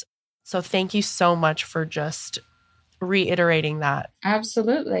mothers. So thank you so much for just reiterating that.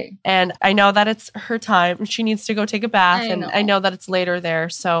 Absolutely. And I know that it's her time. She needs to go take a bath. I know that it's later there.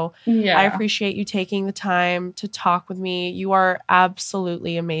 So I appreciate you taking the time to talk with me. You are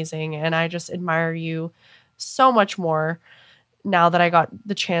absolutely amazing. And I just admire you so much more now that I got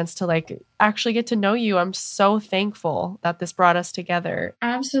the chance to like actually get to know you. I'm so thankful that this brought us together.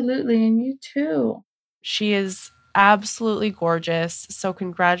 Absolutely. And you too. She is absolutely gorgeous. So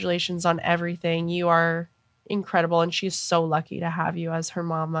congratulations on everything. You are incredible, and she's so lucky to have you as her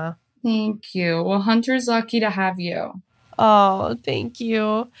mama. Thank you. Well, Hunter's lucky to have you. Oh, thank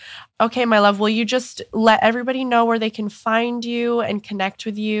you. Okay, my love, will you just let everybody know where they can find you and connect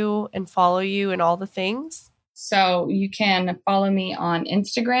with you and follow you and all the things? So you can follow me on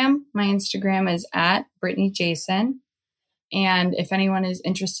Instagram. My Instagram is at Brittany Jason. And if anyone is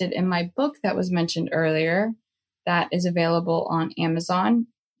interested in my book that was mentioned earlier, that is available on Amazon.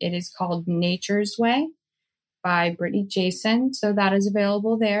 It is called Nature's Way by Brittany Jason. So that is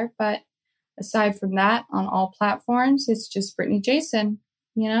available there. But aside from that, on all platforms, it's just Brittany Jason,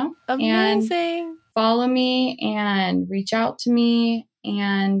 you know? Amazing. And follow me and reach out to me.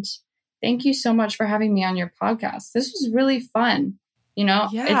 And thank you so much for having me on your podcast. This was really fun. You know,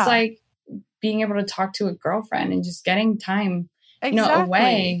 It's like being able to talk to a girlfriend and just getting time,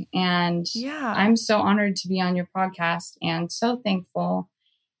 away. And I'm so honored to be on your podcast and so thankful.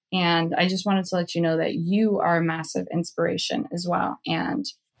 And I just wanted to let you know that you are a massive inspiration as well. And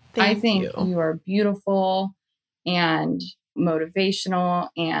I think you are beautiful and motivational,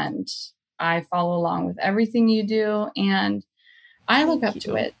 and I follow along with everything you do, and I look up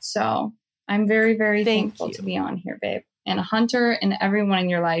to it. So I'm very, very thankful to be on here, babe. And Hunter and everyone in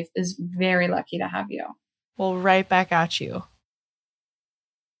your life is very lucky to have you. Well, right back at you.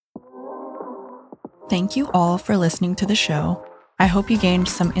 Thank you all for listening to the show. I hope you gained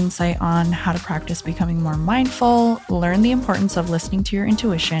some insight on how to practice becoming more mindful, learn the importance of listening to your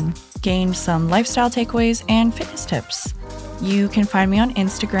intuition, gained some lifestyle takeaways and fitness tips. You can find me on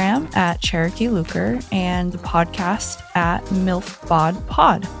Instagram at Cherokee Luker and the podcast at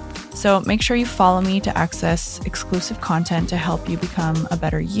MILFBodPod. So make sure you follow me to access exclusive content to help you become a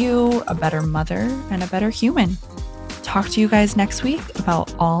better you, a better mother, and a better human. talk to you guys next week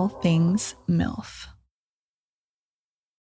about all things MILF.